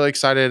 I'm just really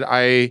excited.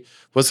 I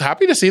was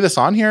happy to see this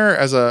on here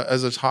as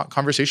a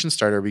conversation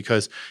starter,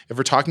 because if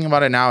we're talking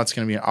about it now, it's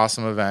going to be an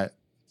awesome event.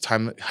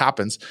 Time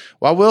happens.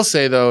 What I will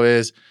say, though,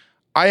 is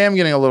I am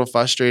getting a little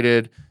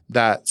frustrated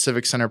that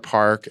Civic Center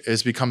Park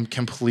has become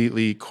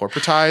completely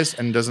corporatized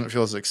and doesn't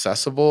feel as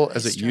accessible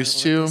as it used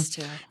to.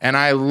 And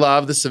I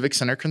love the Civic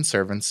Center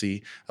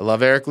Conservancy. I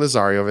love Eric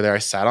Lazari over there. I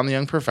sat on the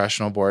Young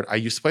Professional Board. I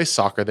used to play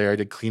soccer there. I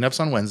did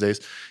cleanups on Wednesdays.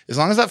 As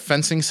long as that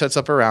fencing sets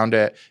up around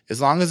it, as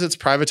long as it's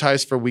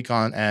privatized for a week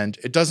on end,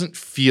 it doesn't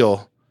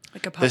feel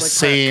like the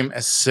same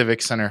as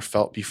Civic Center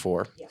felt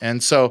before. Yeah.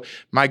 And so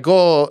my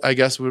goal, I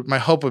guess, my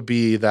hope would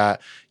be that,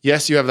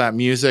 yes, you have that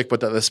music, but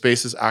that the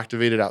space is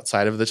activated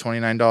outside of the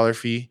 $29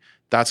 fee.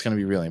 That's going to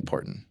be really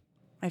important.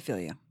 I feel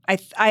you.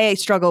 I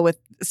struggle with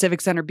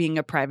Civic Center being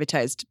a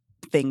privatized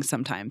thing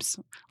sometimes,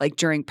 like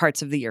during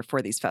parts of the year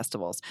for these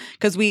festivals,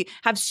 because we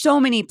have so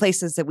many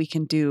places that we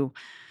can do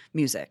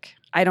music.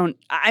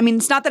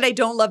 It's not that I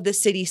don't love the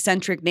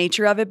city-centric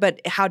nature of it, but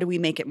how do we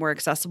make it more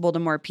accessible to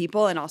more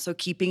people, and also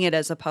keeping it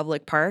as a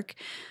public park?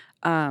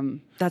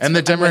 And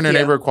the Denver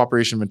Inter-Neighborhood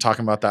Cooperation have been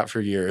talking about that for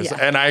years. Yeah.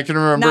 And I can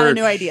remember— Not a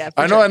new idea.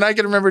 I know, sure. And I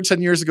can remember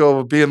 10 years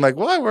ago being like,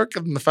 well, I work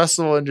in the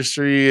festival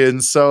industry,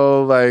 and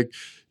so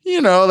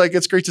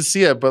it's great to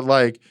see it. But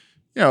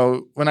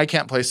when I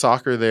can't play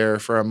soccer there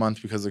for a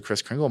month because the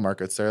Kris Kringle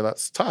market's there,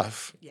 that's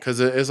tough because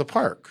it is a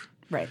park.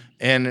 Right.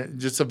 And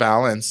just a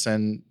balance.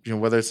 And,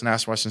 whether it's the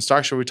National Western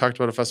Stock Show, we talked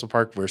about a festival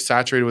park, we're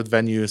saturated with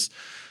venues,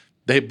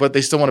 but they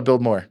still want to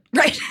build more.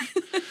 Right.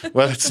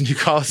 Whether it's a new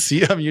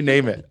Coliseum, you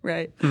name it.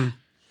 Right.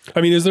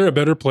 Is there a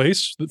better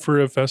place for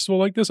a festival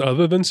like this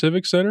other than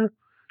Civic Center?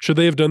 Should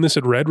they have done this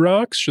at Red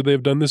Rocks? Should they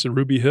have done this at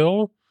Ruby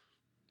Hill?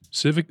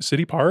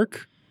 City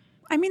Park?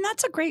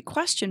 That's a great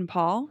question,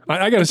 Paul.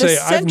 I got to say,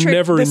 I've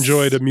never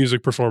enjoyed a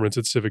music performance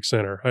at Civic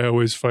Center. I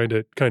always find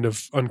it kind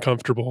of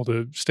uncomfortable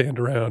to stand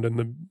around and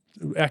the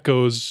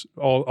echoes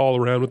all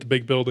around with the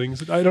big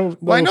buildings. I know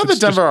the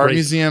Denver Art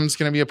Museum is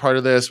going to be a part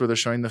of this, where they're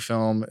showing the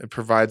film. It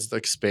provides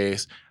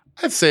space.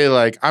 I'd say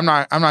I'm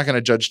not going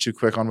to judge too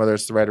quick on whether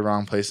it's the right or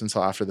wrong place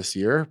until after this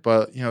year.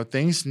 But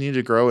things need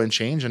to grow and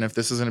change. And if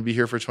this is going to be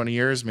here for 20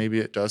 years, maybe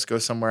it does go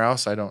somewhere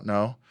else. I don't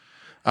know.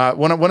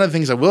 One of the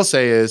things I will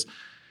say is,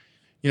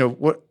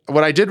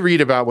 what I did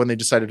read about when they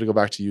decided to go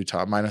back to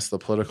Utah, minus the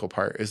political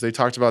part, is they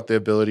talked about the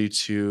ability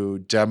to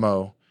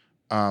demo,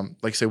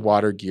 say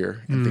water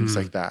gear and things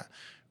like that.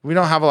 We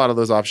don't have a lot of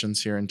those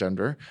options here in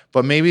Denver,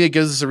 but maybe it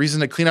gives us a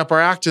reason to clean up our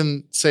act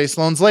and say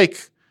Sloan's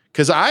Lake.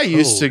 Because I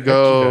used to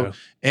go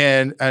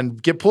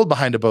and get pulled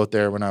behind a boat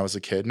there when I was a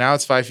kid. Now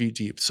it's 5 feet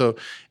deep. So,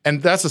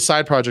 and that's a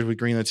side project with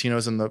Green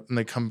Latinos and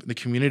the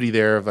community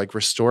there of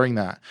restoring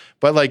that.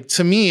 But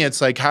to me,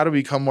 it's how do we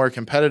become more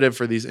competitive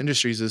for these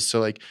industries is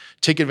to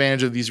take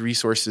advantage of these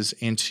resources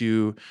and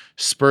to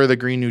spur the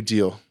Green New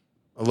Deal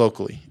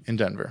locally in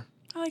Denver.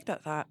 I like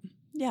that thought.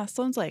 Yeah,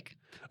 Sloan's Lake.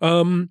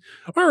 All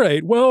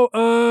right. Well,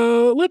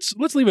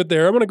 let's leave it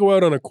there. I'm going to go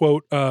out on a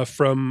quote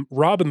from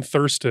Robin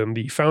Thurston,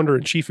 the founder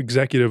and chief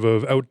executive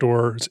of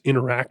Outdoors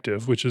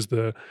Interactive, which is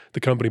the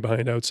company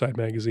behind Outside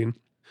Magazine.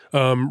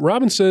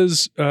 Robin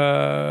says,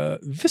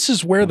 "This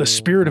is where the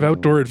spirit of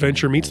outdoor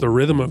adventure meets the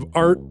rhythm of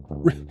art."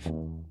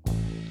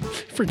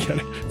 Forget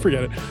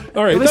it.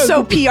 All right. It was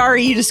so PR,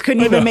 you just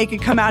couldn't even make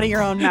it come out of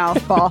your own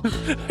mouth, Paul.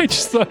 I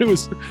thought it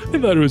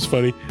was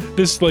funny.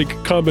 This like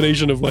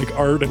combination of like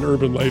art and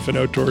urban life and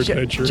outdoor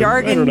adventure.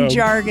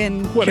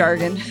 Jargon.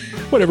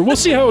 Whatever. We'll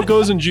see how it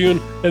goes in June,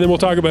 and then we'll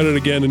talk about it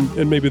again,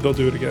 and maybe they'll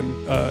do it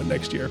again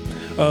next year.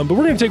 But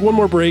we're going to take one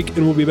more break,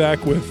 and we'll be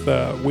back with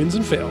wins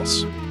and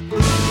fails.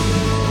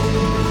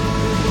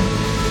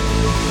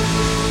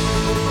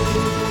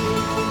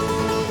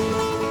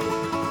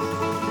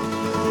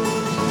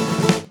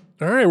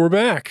 All right, we're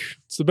back.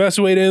 It's the best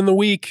way to end the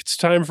week. It's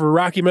time for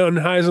Rocky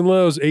Mountain Highs and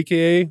Lows,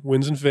 a.k.a.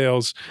 Wins and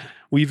Fails.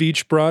 We've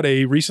each brought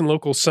a recent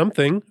local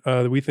something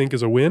that we think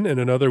is a win and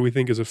another we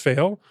think is a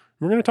fail.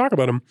 We're going to talk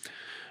about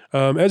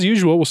them. As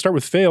usual, we'll start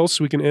with fails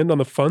so we can end on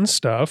the fun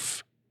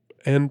stuff.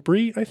 And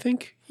Bree, I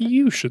think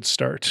you should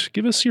start.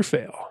 Give us your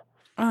fail.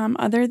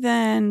 Other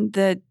than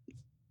the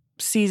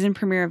season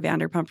premiere of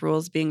Vanderpump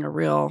Rules being a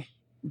real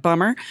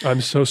bummer.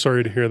 I'm so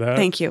sorry to hear that.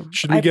 Thank you.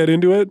 Should we get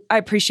into it? I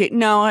appreciate.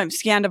 No, I'm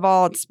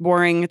Scandival. It's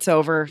boring. It's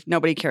over.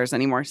 Nobody cares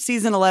anymore.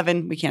 Season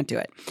 11, we can't do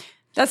it.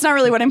 That's not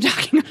really what I'm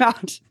talking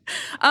about.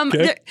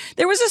 Okay.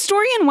 There was a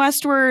story in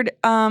Westward,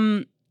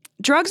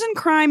 drugs and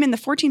crime in the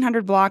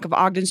 1400 block of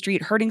Ogden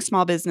Street hurting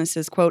small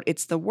businesses. Quote,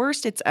 "It's the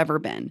worst it's ever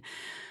been."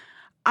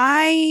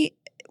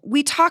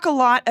 We talk a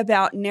lot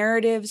about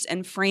narratives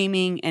and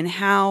framing and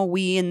how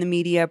we in the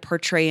media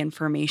portray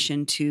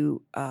information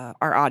to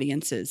our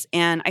audiences.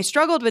 And I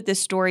struggled with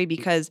this story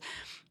because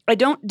I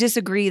don't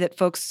disagree that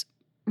folks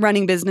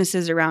running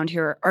businesses around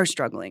here are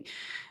struggling.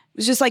 It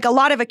was just like a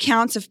lot of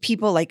accounts of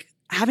people like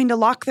having to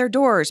lock their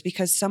doors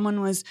because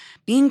someone was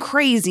being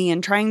crazy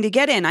and trying to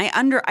get in. I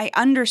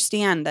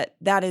understand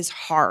that is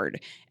hard.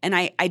 And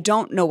I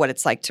don't know what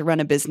it's like to run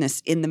a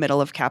business in the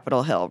middle of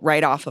Capitol Hill,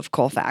 right off of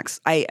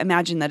Colfax. I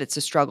imagine that it's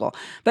a struggle.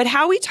 But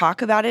how we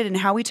talk about it and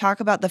how we talk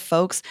about the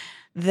folks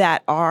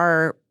that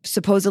are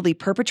supposedly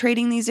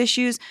perpetrating these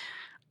issues,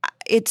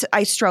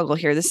 I struggle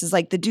here. This is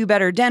like the Do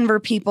Better Denver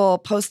people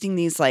posting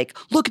these like,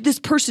 look at this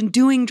person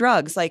doing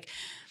drugs. Like,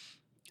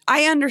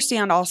 I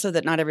understand also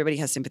that not everybody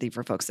has sympathy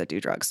for folks that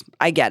do drugs.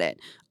 I get it.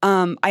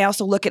 I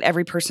also look at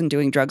every person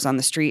doing drugs on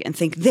the street and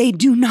think they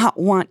do not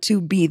want to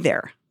be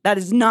there. That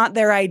is not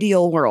their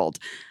ideal world.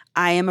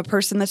 I am a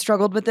person that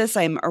struggled with this.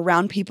 I'm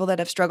around people that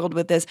have struggled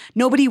with this.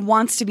 Nobody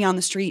wants to be on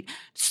the street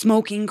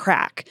smoking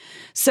crack.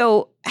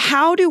 So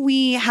how do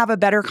we have a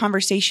better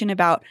conversation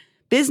about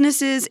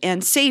businesses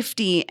and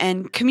safety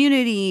and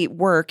community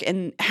work,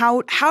 and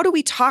how do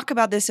we talk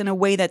about this in a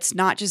way that's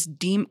not just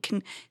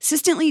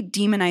consistently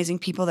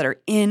demonizing people that are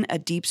in a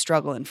deep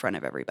struggle in front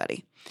of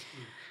everybody?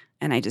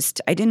 And I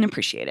didn't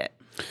appreciate it.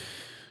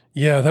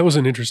 Yeah, that was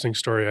an interesting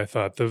story, I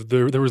thought.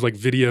 There was like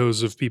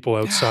videos of people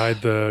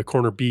outside the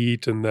corner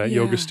beat and that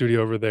yoga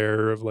studio over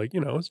there of like,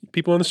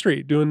 people on the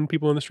street doing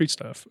people on the street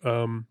stuff.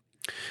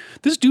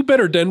 This Do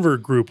Better Denver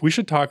group, we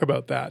should talk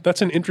about that.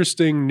 That's an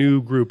interesting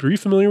new group. Are you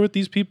familiar with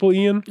these people,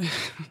 Ian?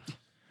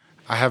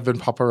 I have been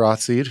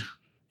paparazzi'd.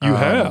 You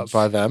have?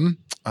 By them,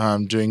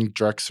 doing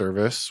direct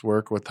service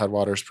work with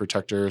Headwaters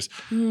Protectors.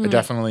 I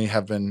definitely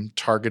have been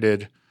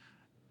targeted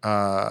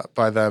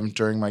by them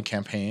during my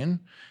campaign.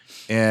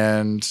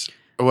 And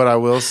what I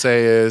will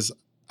say is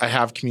I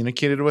have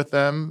communicated with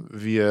them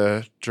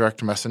via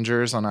direct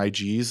messengers on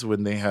IGs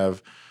when they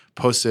have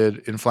posted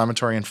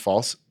inflammatory and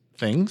false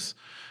things.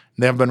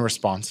 They have been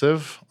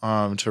responsive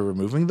to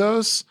removing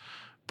those.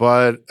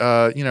 But,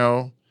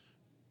 I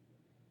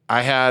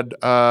had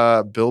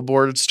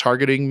billboards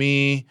targeting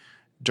me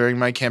during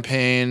my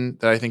campaign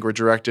that I think were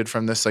directed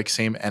from this like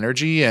same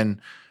energy.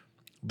 And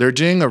they're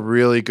doing a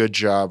really good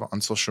job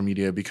on social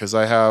media because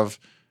I have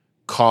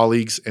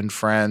colleagues and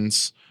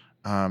friends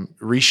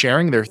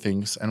resharing their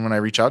things. And when I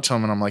reach out to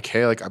them and I'm like,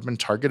 hey, like I've been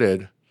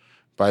targeted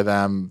by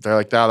them, they're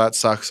like, oh, that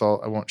sucks.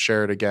 I won't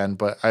share it again.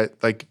 But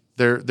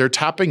they're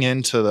tapping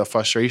into the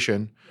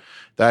frustration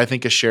that I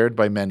think is shared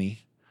by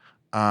many.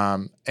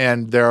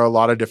 And there are a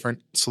lot of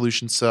different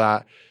solutions to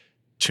that.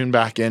 Tune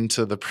back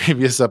into the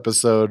previous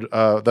episode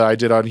that I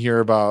did on here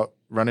about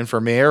running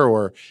for mayor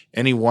or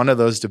any one of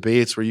those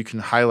debates where you can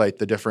highlight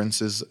the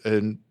differences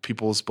in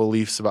people's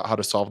beliefs about how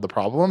to solve the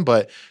problem.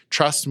 But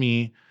trust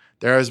me,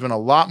 there has been a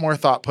lot more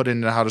thought put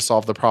into how to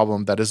solve the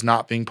problem that is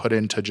not being put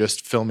into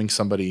just filming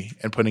somebody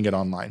and putting it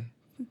online.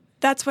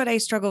 That's what I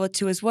struggle with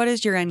too, is what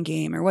is your end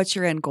game or what's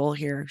your end goal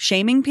here?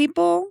 Shaming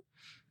people?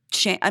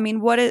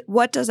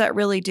 What does that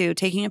really do?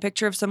 Taking a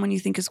picture of someone you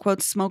think is,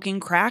 quote, smoking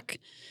crack?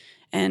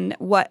 And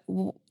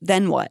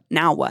then what?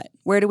 Now what?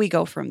 Where do we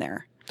go from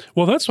there?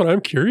 Well, that's what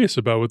I'm curious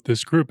about with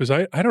this group is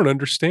I don't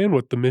understand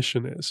what the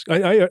mission is.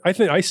 I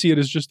think I see it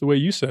as just the way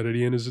you said it,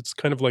 Ian, is it's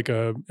kind of like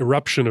a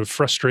eruption of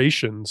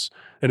frustrations,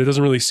 and it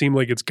doesn't really seem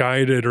like it's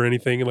guided or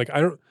anything. And like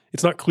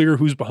it's not clear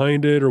who's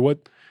behind it or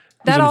what.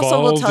 That also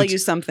will involved. tell you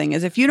something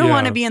is if you don't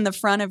want to be in the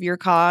front of your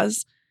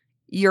cause,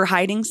 you're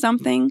hiding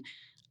something.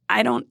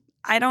 I don't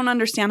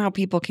understand how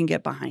people can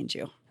get behind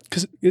you.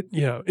 Because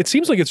it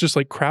seems like it's just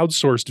like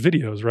crowdsourced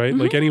videos, right?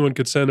 Like anyone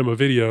could send them a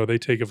video they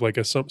take of like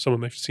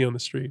someone they see on the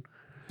street.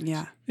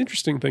 Yeah.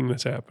 Interesting thing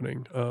that's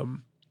happening.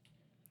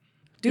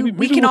 Dude,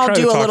 we can all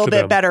do a little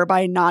bit better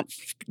by not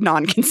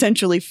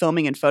non-consensually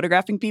filming and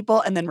photographing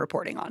people and then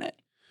reporting on it.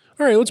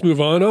 All right, let's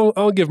move on.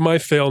 I'll give my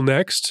fail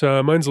next.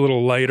 Mine's a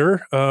little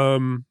lighter.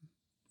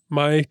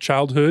 My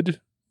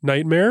childhood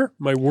nightmare,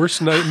 my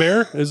worst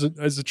nightmare as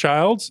a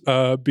child,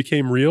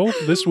 became real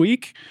this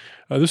week.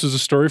 This is a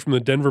story from the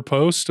Denver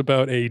Post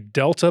about a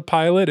Delta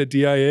pilot at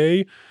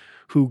DIA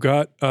who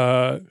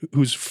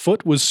whose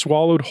foot was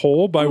swallowed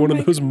whole by one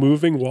of those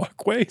moving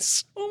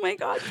walkways. Oh my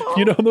God, Paul.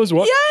 You know those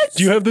walkways? Yes.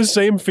 Do you have the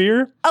same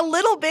fear? A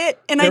little bit.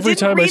 And Every I didn't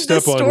time I read the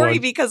step on story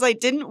one. because I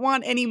didn't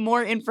want any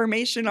more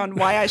information on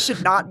why I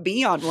should not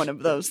be on one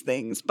of those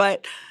things.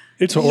 But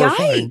it's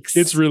horrifying. Yikes.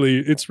 It's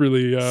really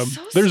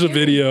there's a scary.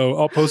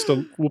 video.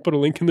 We'll put a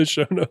link in the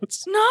show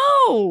notes.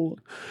 No.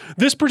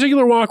 This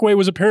particular walkway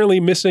was apparently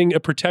missing a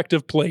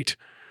protective plate.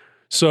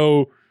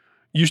 So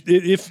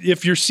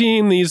if you're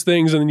seeing these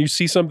things and then you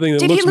see something that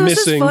Did looks he lose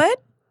missing, his foot?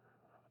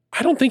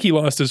 I don't think he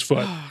lost his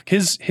foot.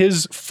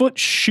 His foot,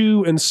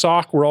 shoe, and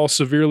sock were all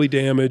severely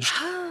damaged.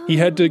 He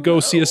had to go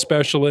see a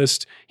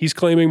specialist. He's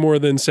claiming more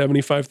than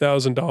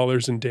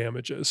 $75,000 in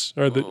damages.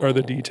 Are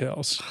the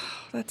details?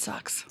 That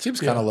sucks.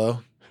 Seems kind of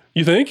low.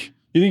 You think?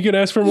 You think you could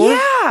ask for more?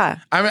 Yeah.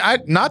 I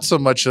mean, not so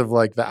much of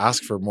like the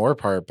ask for more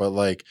part, but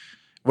like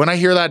when I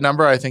hear that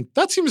number, I think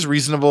that seems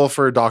reasonable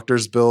for a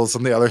doctor's bills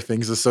and the other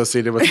things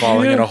associated with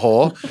falling in a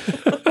hole.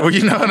 Well,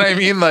 you know what I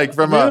mean? Like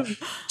from a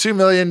 $2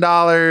 million,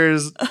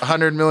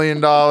 $100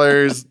 million,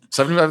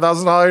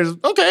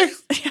 $75,000. Okay.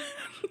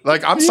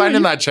 Like I'm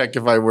signing that check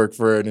if I work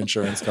for an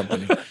insurance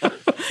company.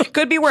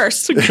 Could be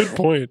worse. That's a good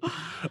point.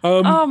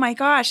 Oh my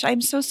gosh.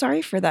 I'm so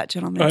sorry for that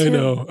gentleman. I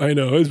know.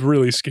 It was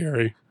really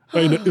scary.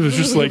 I know. It was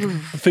just like,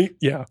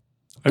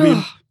 I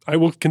mean, I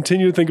will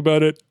continue to think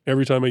about it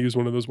every time I use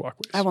one of those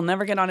walkways. I will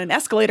never get on an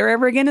escalator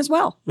ever again as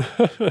well.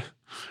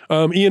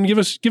 Ian, give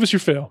us your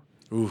fail.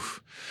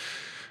 Oof.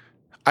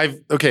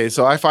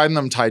 So I find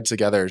them tied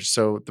together.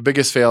 So the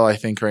biggest fail I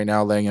think right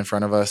now laying in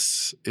front of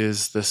us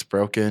is this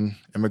broken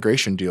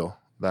immigration deal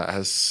that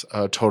has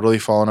totally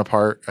fallen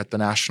apart at the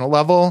national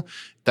level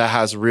that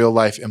has real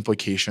life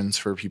implications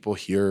for people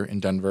here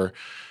in Denver.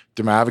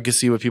 Through my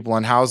advocacy with people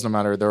unhoused, no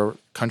matter their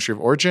country of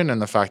origin,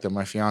 and the fact that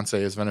my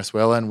fiance is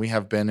Venezuelan, we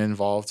have been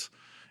involved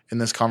in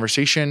this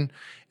conversation.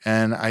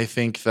 And I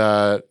think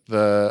that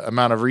the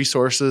amount of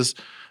resources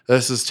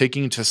this is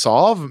taking to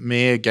solve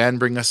may again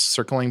bring us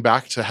circling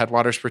back to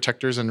Headwaters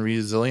Protectors and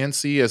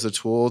resiliency as a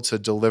tool to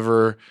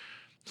deliver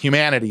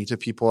humanity to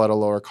people at a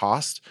lower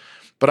cost.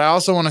 But I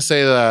also want to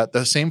say that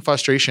the same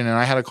frustration, and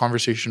I had a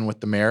conversation with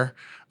the mayor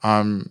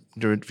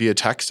via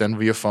text and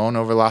via phone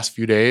over the last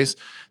few days,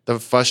 the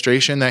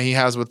frustration that he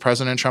has with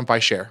President Trump, I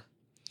share.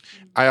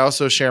 I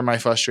also share my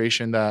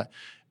frustration that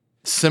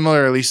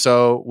similarly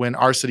so when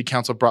our city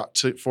council brought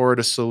forward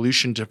a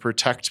solution to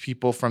protect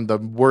people from the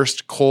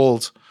worst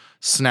cold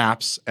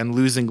snaps and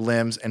losing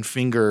limbs and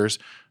fingers,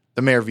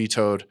 the mayor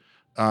vetoed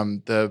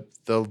the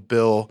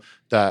bill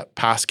that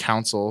passed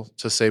council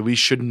to say we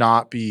should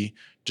not be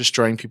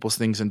destroying people's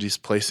things and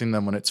displacing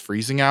them when it's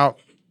freezing out.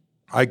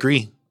 I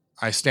agree.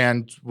 I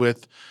stand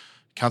with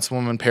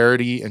Councilwoman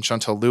Parody and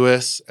Chantel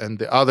Lewis and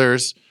the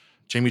others,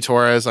 Jamie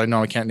Torres, I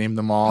know I can't name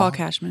them all. Paul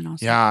Cashman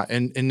also. Yeah,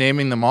 and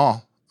naming them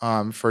all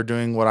for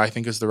doing what I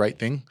think is the right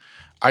thing.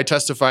 I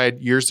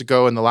testified years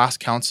ago in the last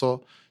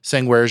council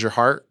saying, "Where's your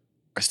heart?"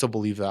 I still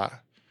believe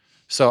that.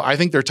 So I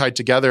think they're tied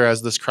together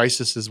as this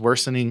crisis is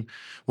worsening.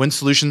 When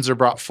solutions are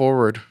brought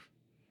forward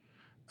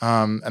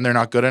and they're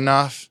not good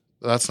enough,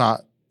 that's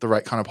not the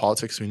right kind of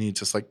politics we need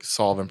to like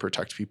solve and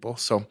protect people.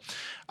 So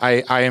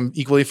I am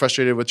equally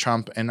frustrated with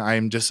Trump, and I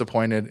am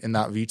disappointed in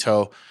that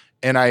veto.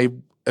 And I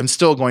am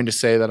still going to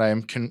say that I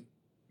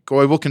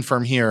will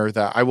confirm here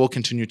that I will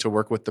continue to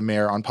work with the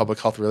mayor on public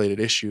health related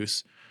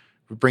issues,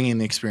 bringing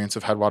the experience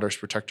of Headwaters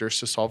Protectors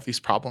to solve these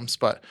problems,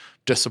 but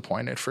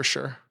disappointed for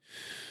sure.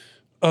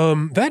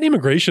 That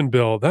immigration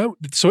bill,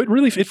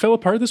 it fell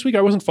apart this week.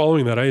 I wasn't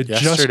following that. I had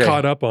just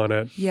caught up on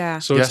it. Yeah.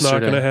 So it's not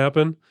going to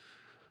happen.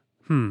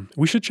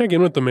 We should check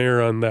in with the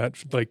mayor on that,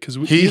 like because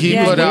he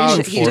put out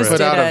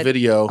a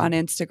video on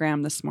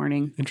Instagram this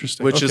morning.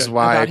 Interesting, which is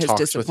why I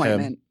talked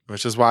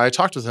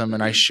with him,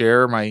 and I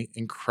share my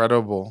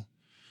incredible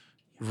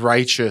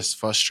righteous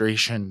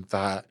frustration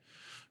that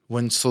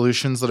when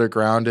solutions that are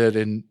grounded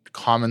in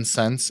common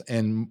sense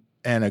and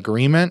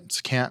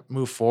agreement can't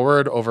move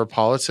forward over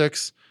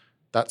politics,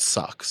 that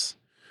sucks.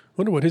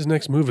 Wonder what his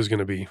next move is going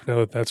to be now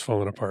that that's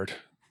fallen apart.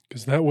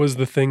 Because that was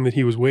the thing that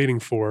he was waiting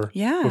for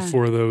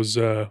before those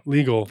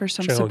legal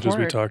challenges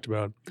we talked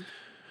about.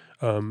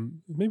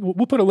 Maybe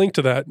we'll put a link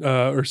to that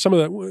or some of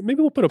that.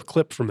 Maybe we'll put a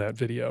clip from that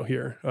video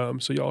here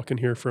so y'all can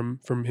hear from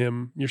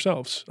him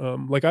yourselves,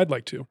 like I'd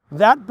like to.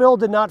 That bill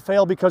did not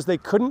fail because they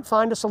couldn't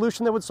find a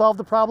solution that would solve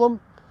the problem.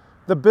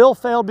 The bill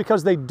failed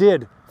because they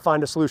did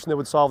find a solution that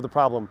would solve the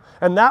problem.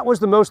 And that was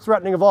the most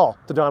threatening of all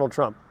to Donald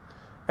Trump.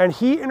 And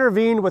he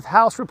intervened with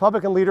House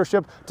Republican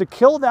leadership to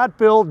kill that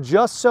bill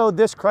just so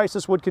this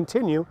crisis would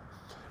continue,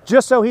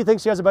 just so he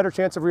thinks he has a better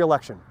chance of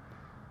re-election.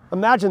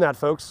 Imagine that,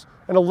 folks.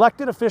 An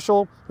elected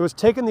official who has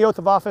taken the oath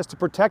of office to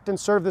protect and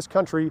serve this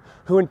country,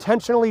 who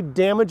intentionally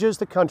damages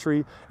the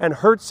country and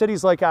hurts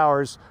cities like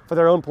ours for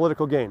their own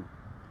political gain.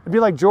 It'd be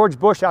like George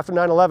Bush after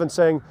 9/11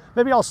 saying,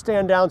 maybe I'll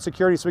stand down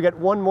security so we get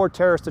one more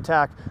terrorist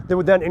attack that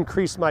would then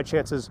increase my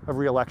chances of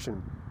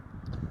re-election.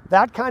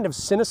 That kind of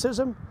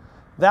cynicism,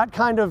 that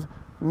kind of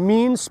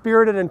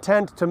mean-spirited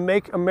intent to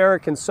make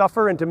Americans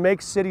suffer and to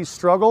make cities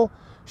struggle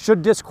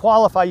should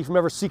disqualify you from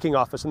ever seeking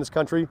office in this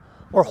country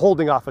or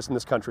holding office in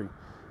this country.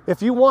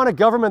 If you want a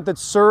government that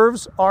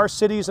serves our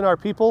cities and our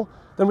people,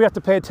 then we have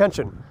to pay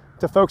attention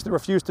to folks that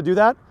refuse to do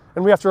that,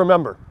 and we have to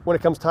remember when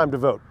it comes time to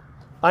vote.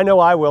 I know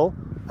I will.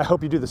 I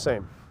hope you do the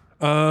same.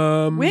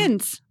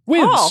 Wins.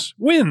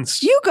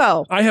 Wins. You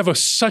go. I have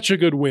such a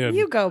good win.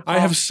 You go, Paul. I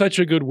have such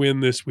a good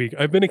win this week.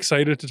 I've been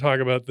excited to talk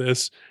about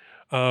this.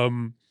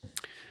 So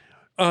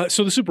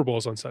the Super Bowl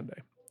is on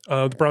Sunday.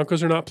 The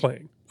Broncos are not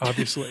playing,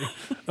 obviously.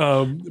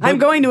 I'm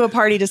going to a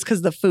party just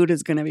because the food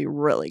is going to be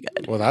really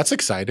good. Well, that's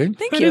exciting.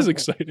 Thank you. That is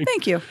exciting.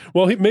 Thank you.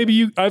 Well,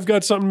 I've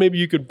got something maybe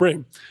you could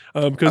bring.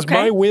 Because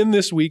my win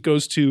this week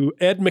goes to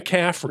Ed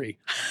McCaffrey,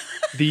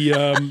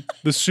 the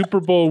Super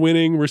Bowl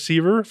winning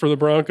receiver for the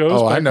Broncos.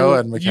 Oh, I know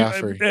Ed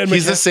McCaffrey.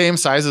 He's the same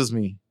size as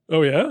me.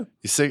 Oh, yeah?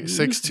 He's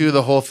 6'2",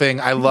 the whole thing.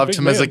 I loved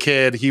him as a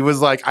kid. He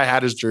was like, I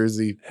had his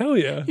jersey. Hell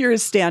yeah. You're a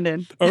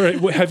stand-in. All right.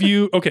 Well,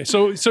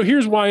 so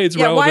here's why it's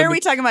relevant. Why are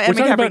we talking about Ed McCaffrey We're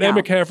talking about now?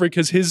 Ed McCaffrey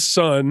because his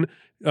son,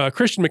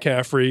 Christian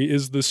McCaffrey,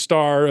 is the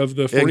star of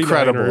the 49ers.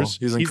 Incredible.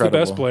 He's the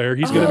best player.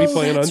 He's going to be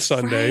playing on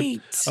Sunday.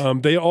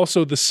 Right. They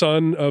also, the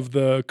son of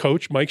the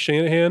coach, Mike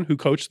Shanahan, who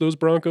coached those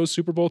Broncos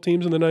Super Bowl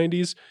teams in the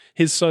 90s,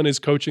 his son is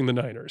coaching the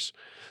Niners.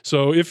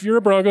 So if you're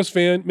a Broncos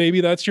fan,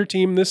 maybe that's your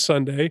team this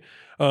Sunday.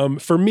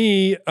 For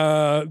me,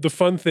 the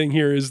fun thing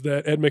here is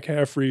that Ed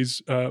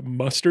McCaffrey's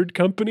mustard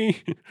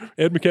company,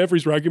 Ed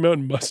McCaffrey's Rocky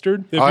Mountain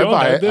Mustard. Have y'all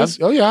had this?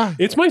 Oh, yeah.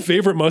 It's my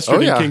favorite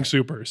mustard in King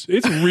Soopers.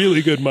 It's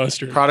really good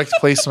mustard. Product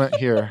placement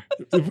here.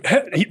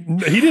 He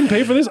didn't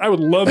pay for this. I would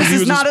love if he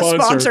was a sponsor. This is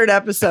not a sponsored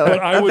episode. But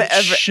I would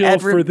chill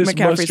for this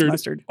McCaffrey's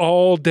mustard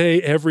all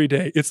day, every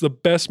day. It's the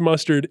best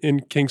mustard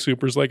in King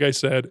Soopers, like I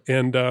said.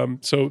 And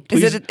so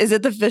please. Is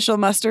it the official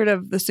mustard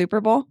of the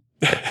Super Bowl?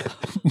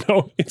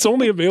 No, it's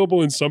only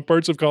available in some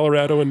parts of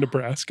Colorado and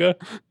Nebraska.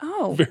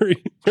 Oh.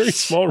 Very, very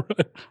small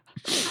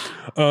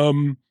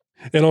run.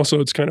 And also,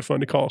 it's kind of fun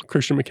to call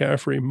Christian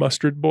McCaffrey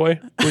Mustard Boy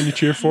when you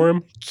cheer for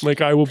him, like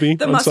I will be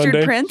the on Mustard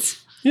Sunday.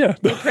 Prince? Yeah.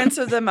 The Prince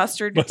of the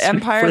Mustard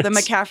Empire, the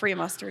McCaffrey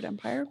Mustard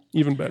Empire.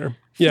 Even better.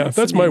 Yeah,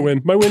 that's my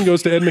win. My win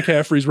goes to Ed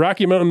McCaffrey's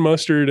Rocky Mountain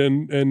Mustard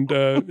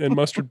and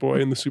Mustard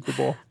Boy in the Super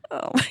Bowl.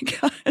 Oh, my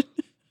God.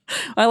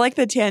 I like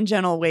the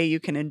tangential way you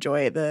can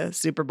enjoy the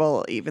Super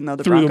Bowl, even though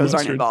the Through Broncos the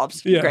aren't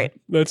involved. Yeah, Great.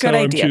 That's Good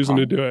how idea, I'm choosing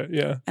Paul. to do it.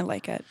 Yeah. I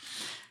like it.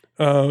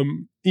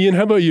 Ian,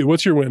 how about you?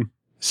 What's your win?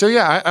 So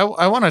yeah,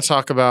 I want to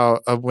talk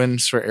about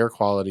wins for air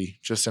quality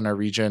just in our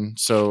region.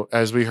 So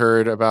as we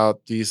heard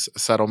about these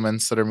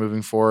settlements that are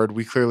moving forward,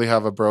 we clearly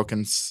have a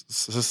broken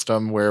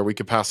system where we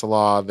could pass a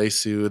law, they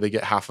sue, they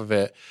get half of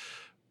it.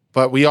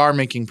 But we are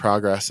making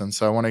progress. And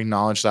so I want to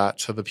acknowledge that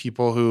to the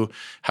people who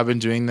have been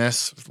doing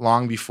this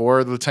long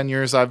before the 10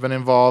 years I've been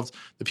involved,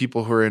 the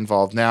people who are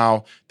involved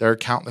now. There are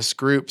countless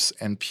groups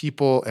and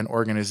people and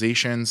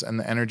organizations, and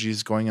the energy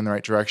is going in the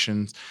right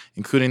directions,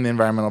 including the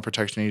Environmental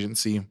Protection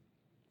Agency,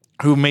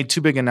 who made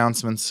two big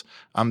announcements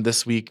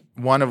this week,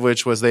 one of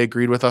which was they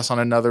agreed with us on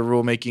another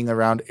rulemaking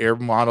around air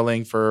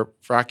modeling for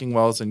fracking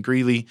wells in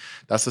Greeley.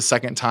 That's the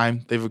second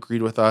time they've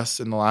agreed with us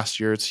in the last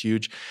year. It's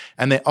huge.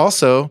 And they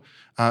also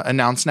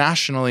announced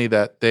nationally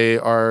that they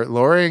are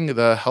lowering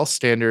the health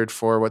standard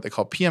for what they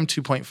call PM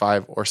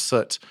 2.5 or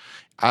soot.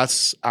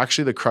 That's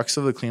actually the crux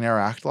of the Clean Air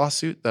Act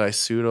lawsuit that I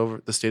sued over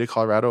the state of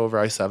Colorado over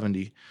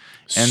I-70.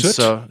 And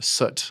so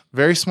soot,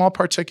 very small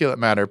particulate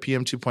matter,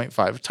 PM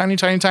 2.5, tiny,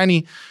 tiny,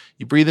 tiny.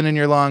 You breathe it in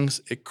your lungs,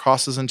 it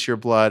crosses into your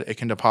blood, it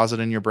can deposit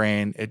in your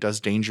brain, it does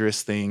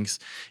dangerous things.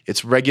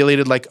 It's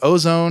regulated like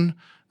ozone,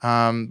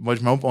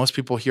 which most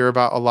people hear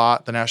about a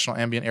lot, the National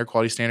Ambient Air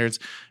Quality Standards.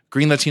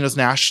 Green Latinos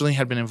nationally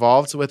had been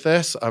involved with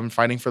this,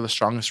 fighting for the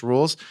strongest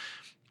rules.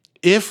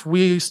 If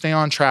we stay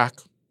on track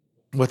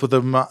with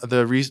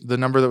the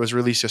number that was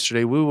released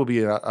yesterday, we will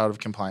be out of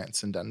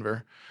compliance in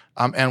Denver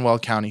and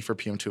Weld County for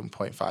PM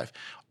 2.5.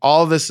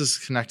 All of this is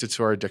connected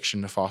to our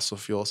addiction to fossil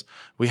fuels.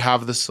 We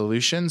have the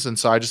solutions, and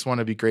so I just want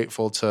to be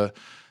grateful to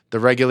the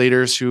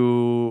regulators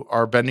who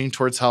are bending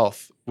towards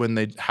health when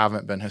they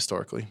haven't been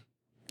historically.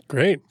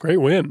 Great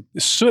win.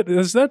 Soot,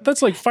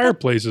 that's like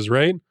fireplaces,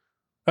 right?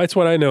 That's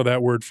what I know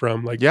that word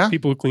from,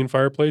 people who clean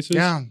fireplaces.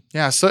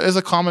 Yeah. So it's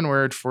a common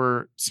word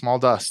for small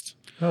dust.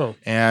 Oh.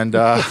 And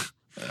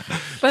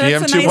But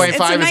PM it's a 2.5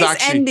 nice is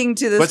actually ending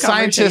to this. But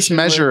scientists conversation.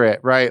 measure it,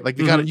 right? Like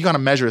you Mhm. got to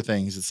measure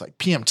things. It's like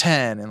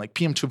PM10 and like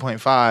PM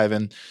 2.5,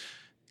 and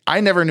I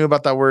never knew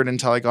about that word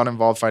until I got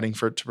involved fighting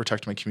to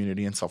protect my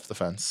community and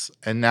self-defense.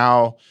 And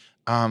now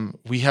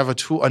we have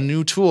a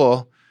new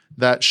tool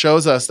that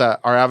shows us that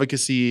our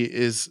advocacy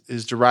is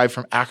derived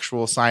from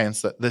actual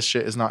science, that this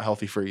shit is not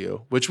healthy for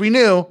you, which we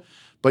knew.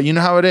 But you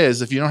know how it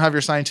is. If you don't have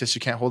your scientists,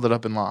 you can't hold it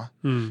up in law.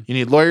 You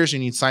need lawyers, you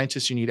need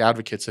scientists, you need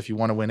advocates if you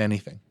want to win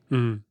anything.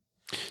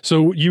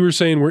 So you were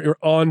saying we're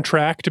on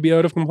track to be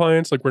out of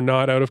compliance? Like we're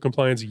not out of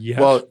compliance yet?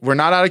 Well, we're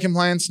not out of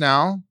compliance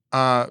now,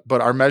 but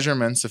our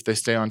measurements, if they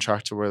stay on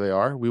track to where they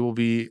are,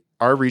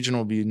 our region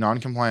will be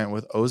non-compliant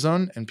with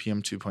ozone and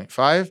PM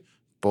 2.5,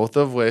 both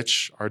of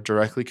which are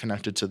directly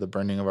connected to the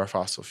burning of our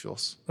fossil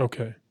fuels.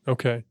 Okay.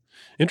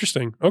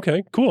 Interesting.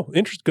 Okay, cool.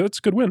 That's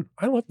a good win.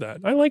 I love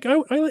that. I like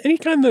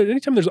anytime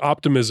there's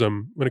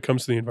optimism when it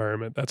comes to the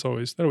environment, that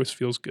always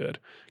feels good.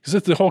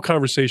 Because the whole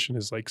conversation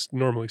is like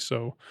normally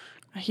so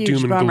A huge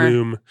doom and bummer.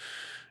 gloom.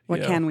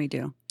 What can we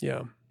do?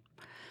 Yeah.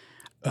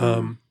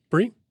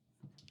 Bree,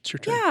 it's your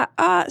turn.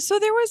 Yeah. So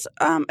there was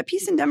a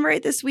piece in Denver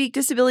right this week.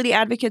 Disability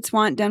advocates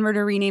want Denver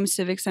to rename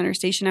Civic Center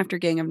Station after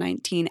Gang of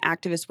 19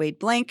 activist Wade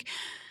Blank.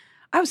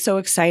 I was so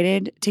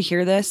excited to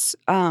hear this.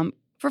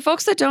 For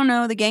folks that don't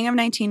know, the Gang of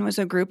 19 was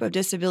a group of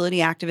disability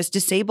activists,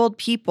 disabled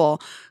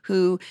people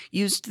who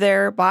used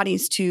their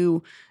bodies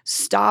to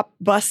stop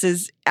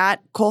buses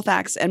at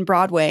Colfax and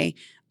Broadway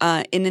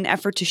in an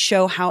effort to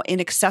show how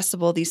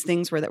inaccessible these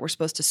things were that were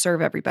supposed to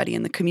serve everybody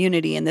in the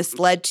community. And this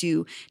led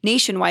to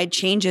nationwide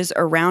changes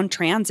around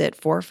transit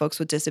for folks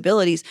with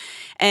disabilities.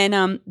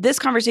 And this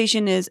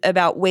conversation is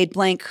about Wade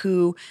Blank,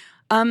 who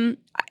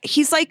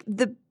he's like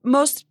the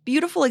most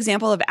beautiful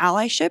example of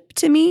allyship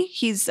to me.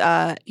 He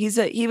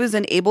was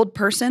an abled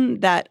person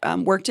that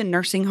worked in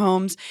nursing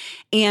homes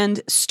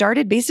and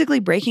started basically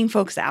breaking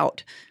folks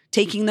out,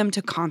 taking them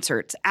to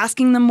concerts,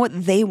 asking them what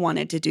they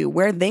wanted to do,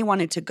 where they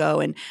wanted to go.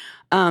 And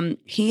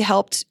he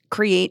helped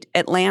create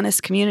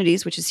Atlantis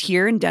Communities, which is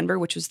here in Denver,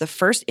 which was the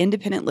first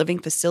independent living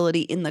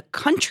facility in the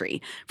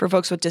country for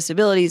folks with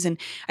disabilities. And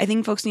I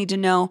think folks need to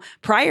know,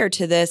 prior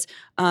to this,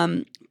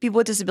 people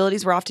with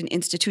disabilities were often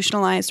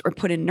institutionalized or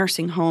put in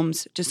nursing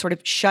homes, just sort of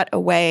shut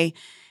away.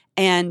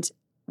 And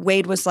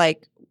Wade was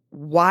like,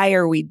 why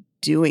are we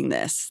doing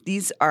this?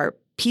 These are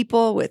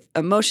people with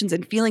emotions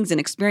and feelings and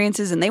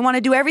experiences, and they want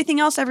to do everything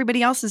else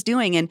everybody else is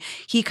doing. And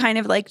he kind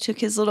of like took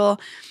his little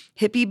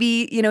hippie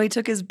bee, he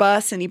took his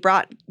bus and he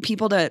brought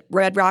people to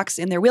Red Rocks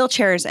in their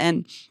wheelchairs.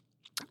 And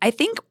I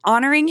think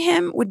honoring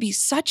him would be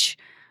such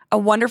a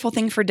wonderful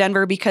thing for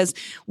Denver, because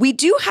we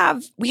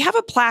have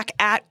a plaque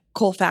at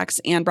Colfax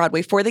and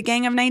Broadway for the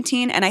Gang of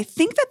 19. And I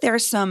think that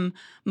there's some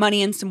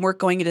money and some work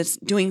going into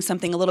doing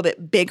something a little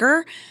bit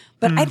bigger.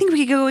 But I think we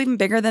could go even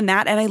bigger than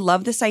that. And I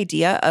love this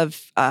idea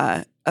of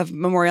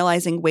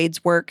memorializing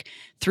Wade's work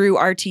through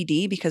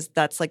RTD, because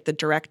that's like the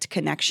direct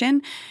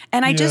connection.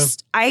 And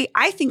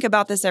I think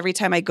about this every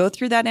time I go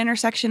through that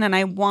intersection, and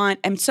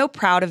I'm so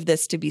proud of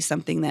this to be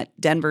something that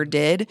Denver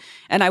did.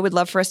 And I would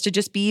love for us to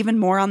just be even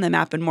more on the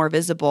map and more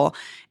visible,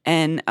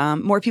 and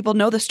more people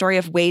know the story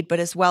of Wade,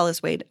 but as well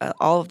as Wade,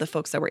 all of the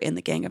folks that were in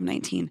the Gang of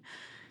 19.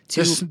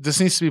 This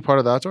needs to be part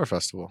of the outdoor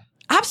festival.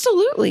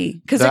 Absolutely,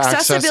 because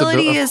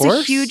accessibility is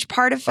a huge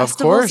part of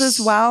festivals as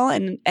well,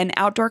 and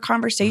outdoor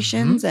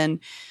conversations. And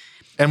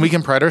we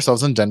can pride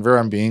ourselves in Denver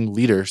on being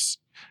leaders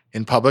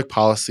in public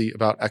policy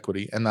about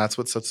equity, and that's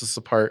what sets us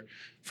apart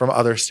from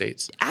other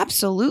states.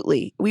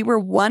 Absolutely. We were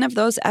one of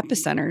those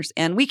epicenters,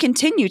 and we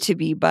continue to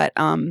be. But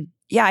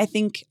I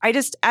think I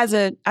just, as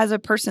a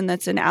person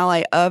that's an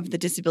ally of the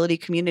disability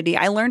community,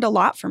 I learned a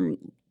lot from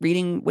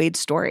reading Wade's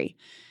story.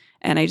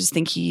 And I just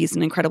think he's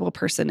an incredible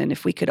person. And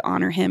if we could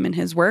honor him and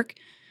his work,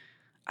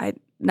 I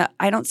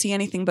don't see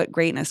anything but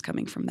greatness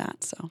coming from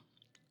that. So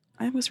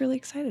I was really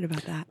excited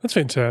about that. That's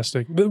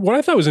fantastic. What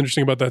I thought was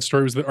interesting about that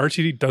story was that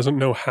RTD doesn't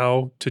know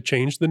how to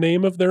change the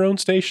name of their own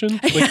station.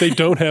 Like they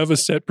don't have a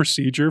set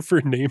procedure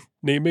for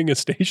naming a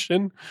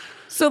station.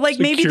 So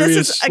maybe this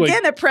is,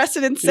 again, a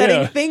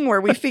precedent-setting thing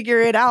where we figure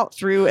it out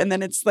through, and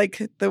then it's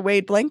like the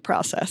Wade Blank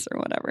process or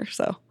whatever.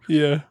 So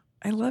yeah.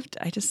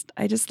 I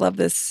just love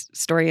this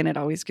story, and it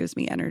always gives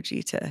me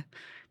energy to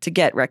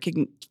get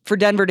for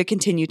Denver to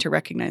continue to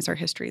recognize our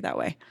history that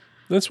way.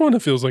 That's one that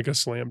feels like a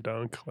slam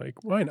dunk.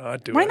 Like, why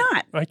not do it? Why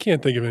not? I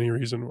can't think of any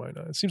reason why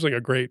not. It seems like a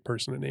great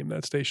person to name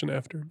that station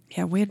after.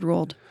 Yeah, Wade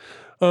ruled.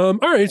 All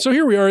right, so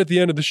here we are at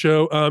the end of the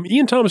show.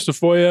 Ian Thomas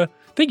Tafoya,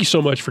 thank you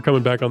so much for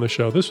coming back on the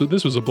show. This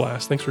was a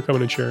blast. Thanks for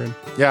coming and sharing.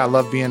 Yeah, I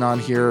love being on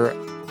here.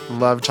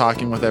 Love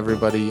talking with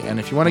everybody. And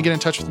if you want to get in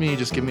touch with me,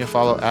 just give me a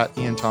follow at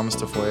Ian Thomas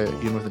Tafoya,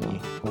 Ian with an E.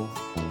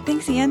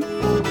 Thanks, Ian.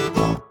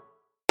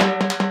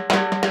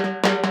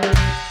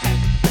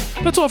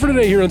 That's all for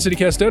today here on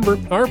CityCast Denver.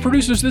 Our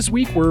producers this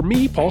week were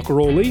me, Paul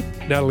Caroli,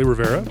 Natalie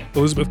Rivera,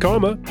 Elizabeth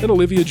Kama, and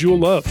Olivia Jewel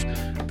Love.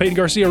 Peyton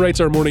Garcia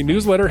writes our morning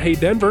newsletter, Hey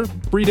Denver.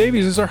 Bree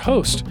Davies is our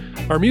host.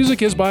 Our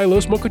music is by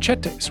Los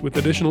Mocochetes, with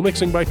additional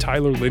mixing by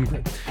Tyler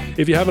Lindgren.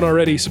 If you haven't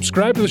already,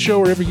 subscribe to the show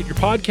wherever you get your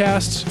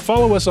podcasts.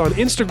 Follow us on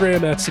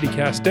Instagram at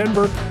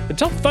CityCastDenver, and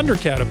tell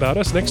Thundercat about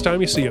us next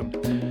time you see him.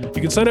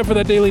 You can sign up for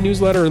that daily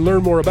newsletter and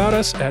learn more about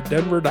us at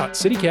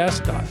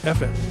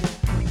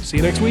denver.citycast.fm. See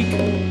you next week.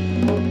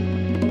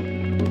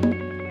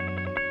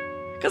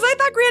 Because I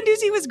thought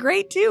Grandoozy was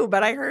great too,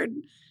 but I heard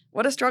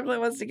what a struggle it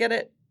was to get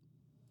it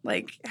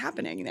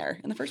happening there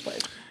in the first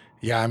place.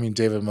 Yeah, I mean,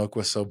 David Mook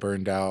was so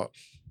burned out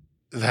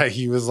that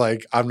he was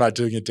like, I'm not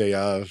doing it day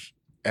of.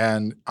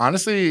 And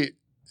honestly,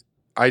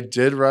 I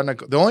did run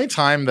the only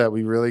time that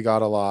we really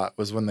got a lot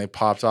was when they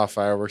popped off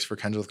fireworks for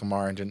Kendrick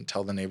Lamar and didn't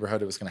tell the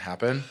neighborhood it was going to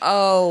happen.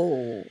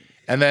 Oh.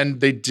 And then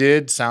they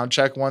did sound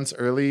check once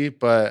early,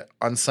 but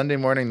on Sunday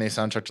morning, they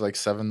sound checked like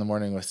 7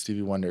 a.m. with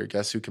Stevie Wonder.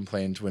 Guess who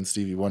complained when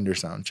Stevie Wonder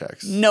sound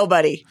checks?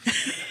 Nobody.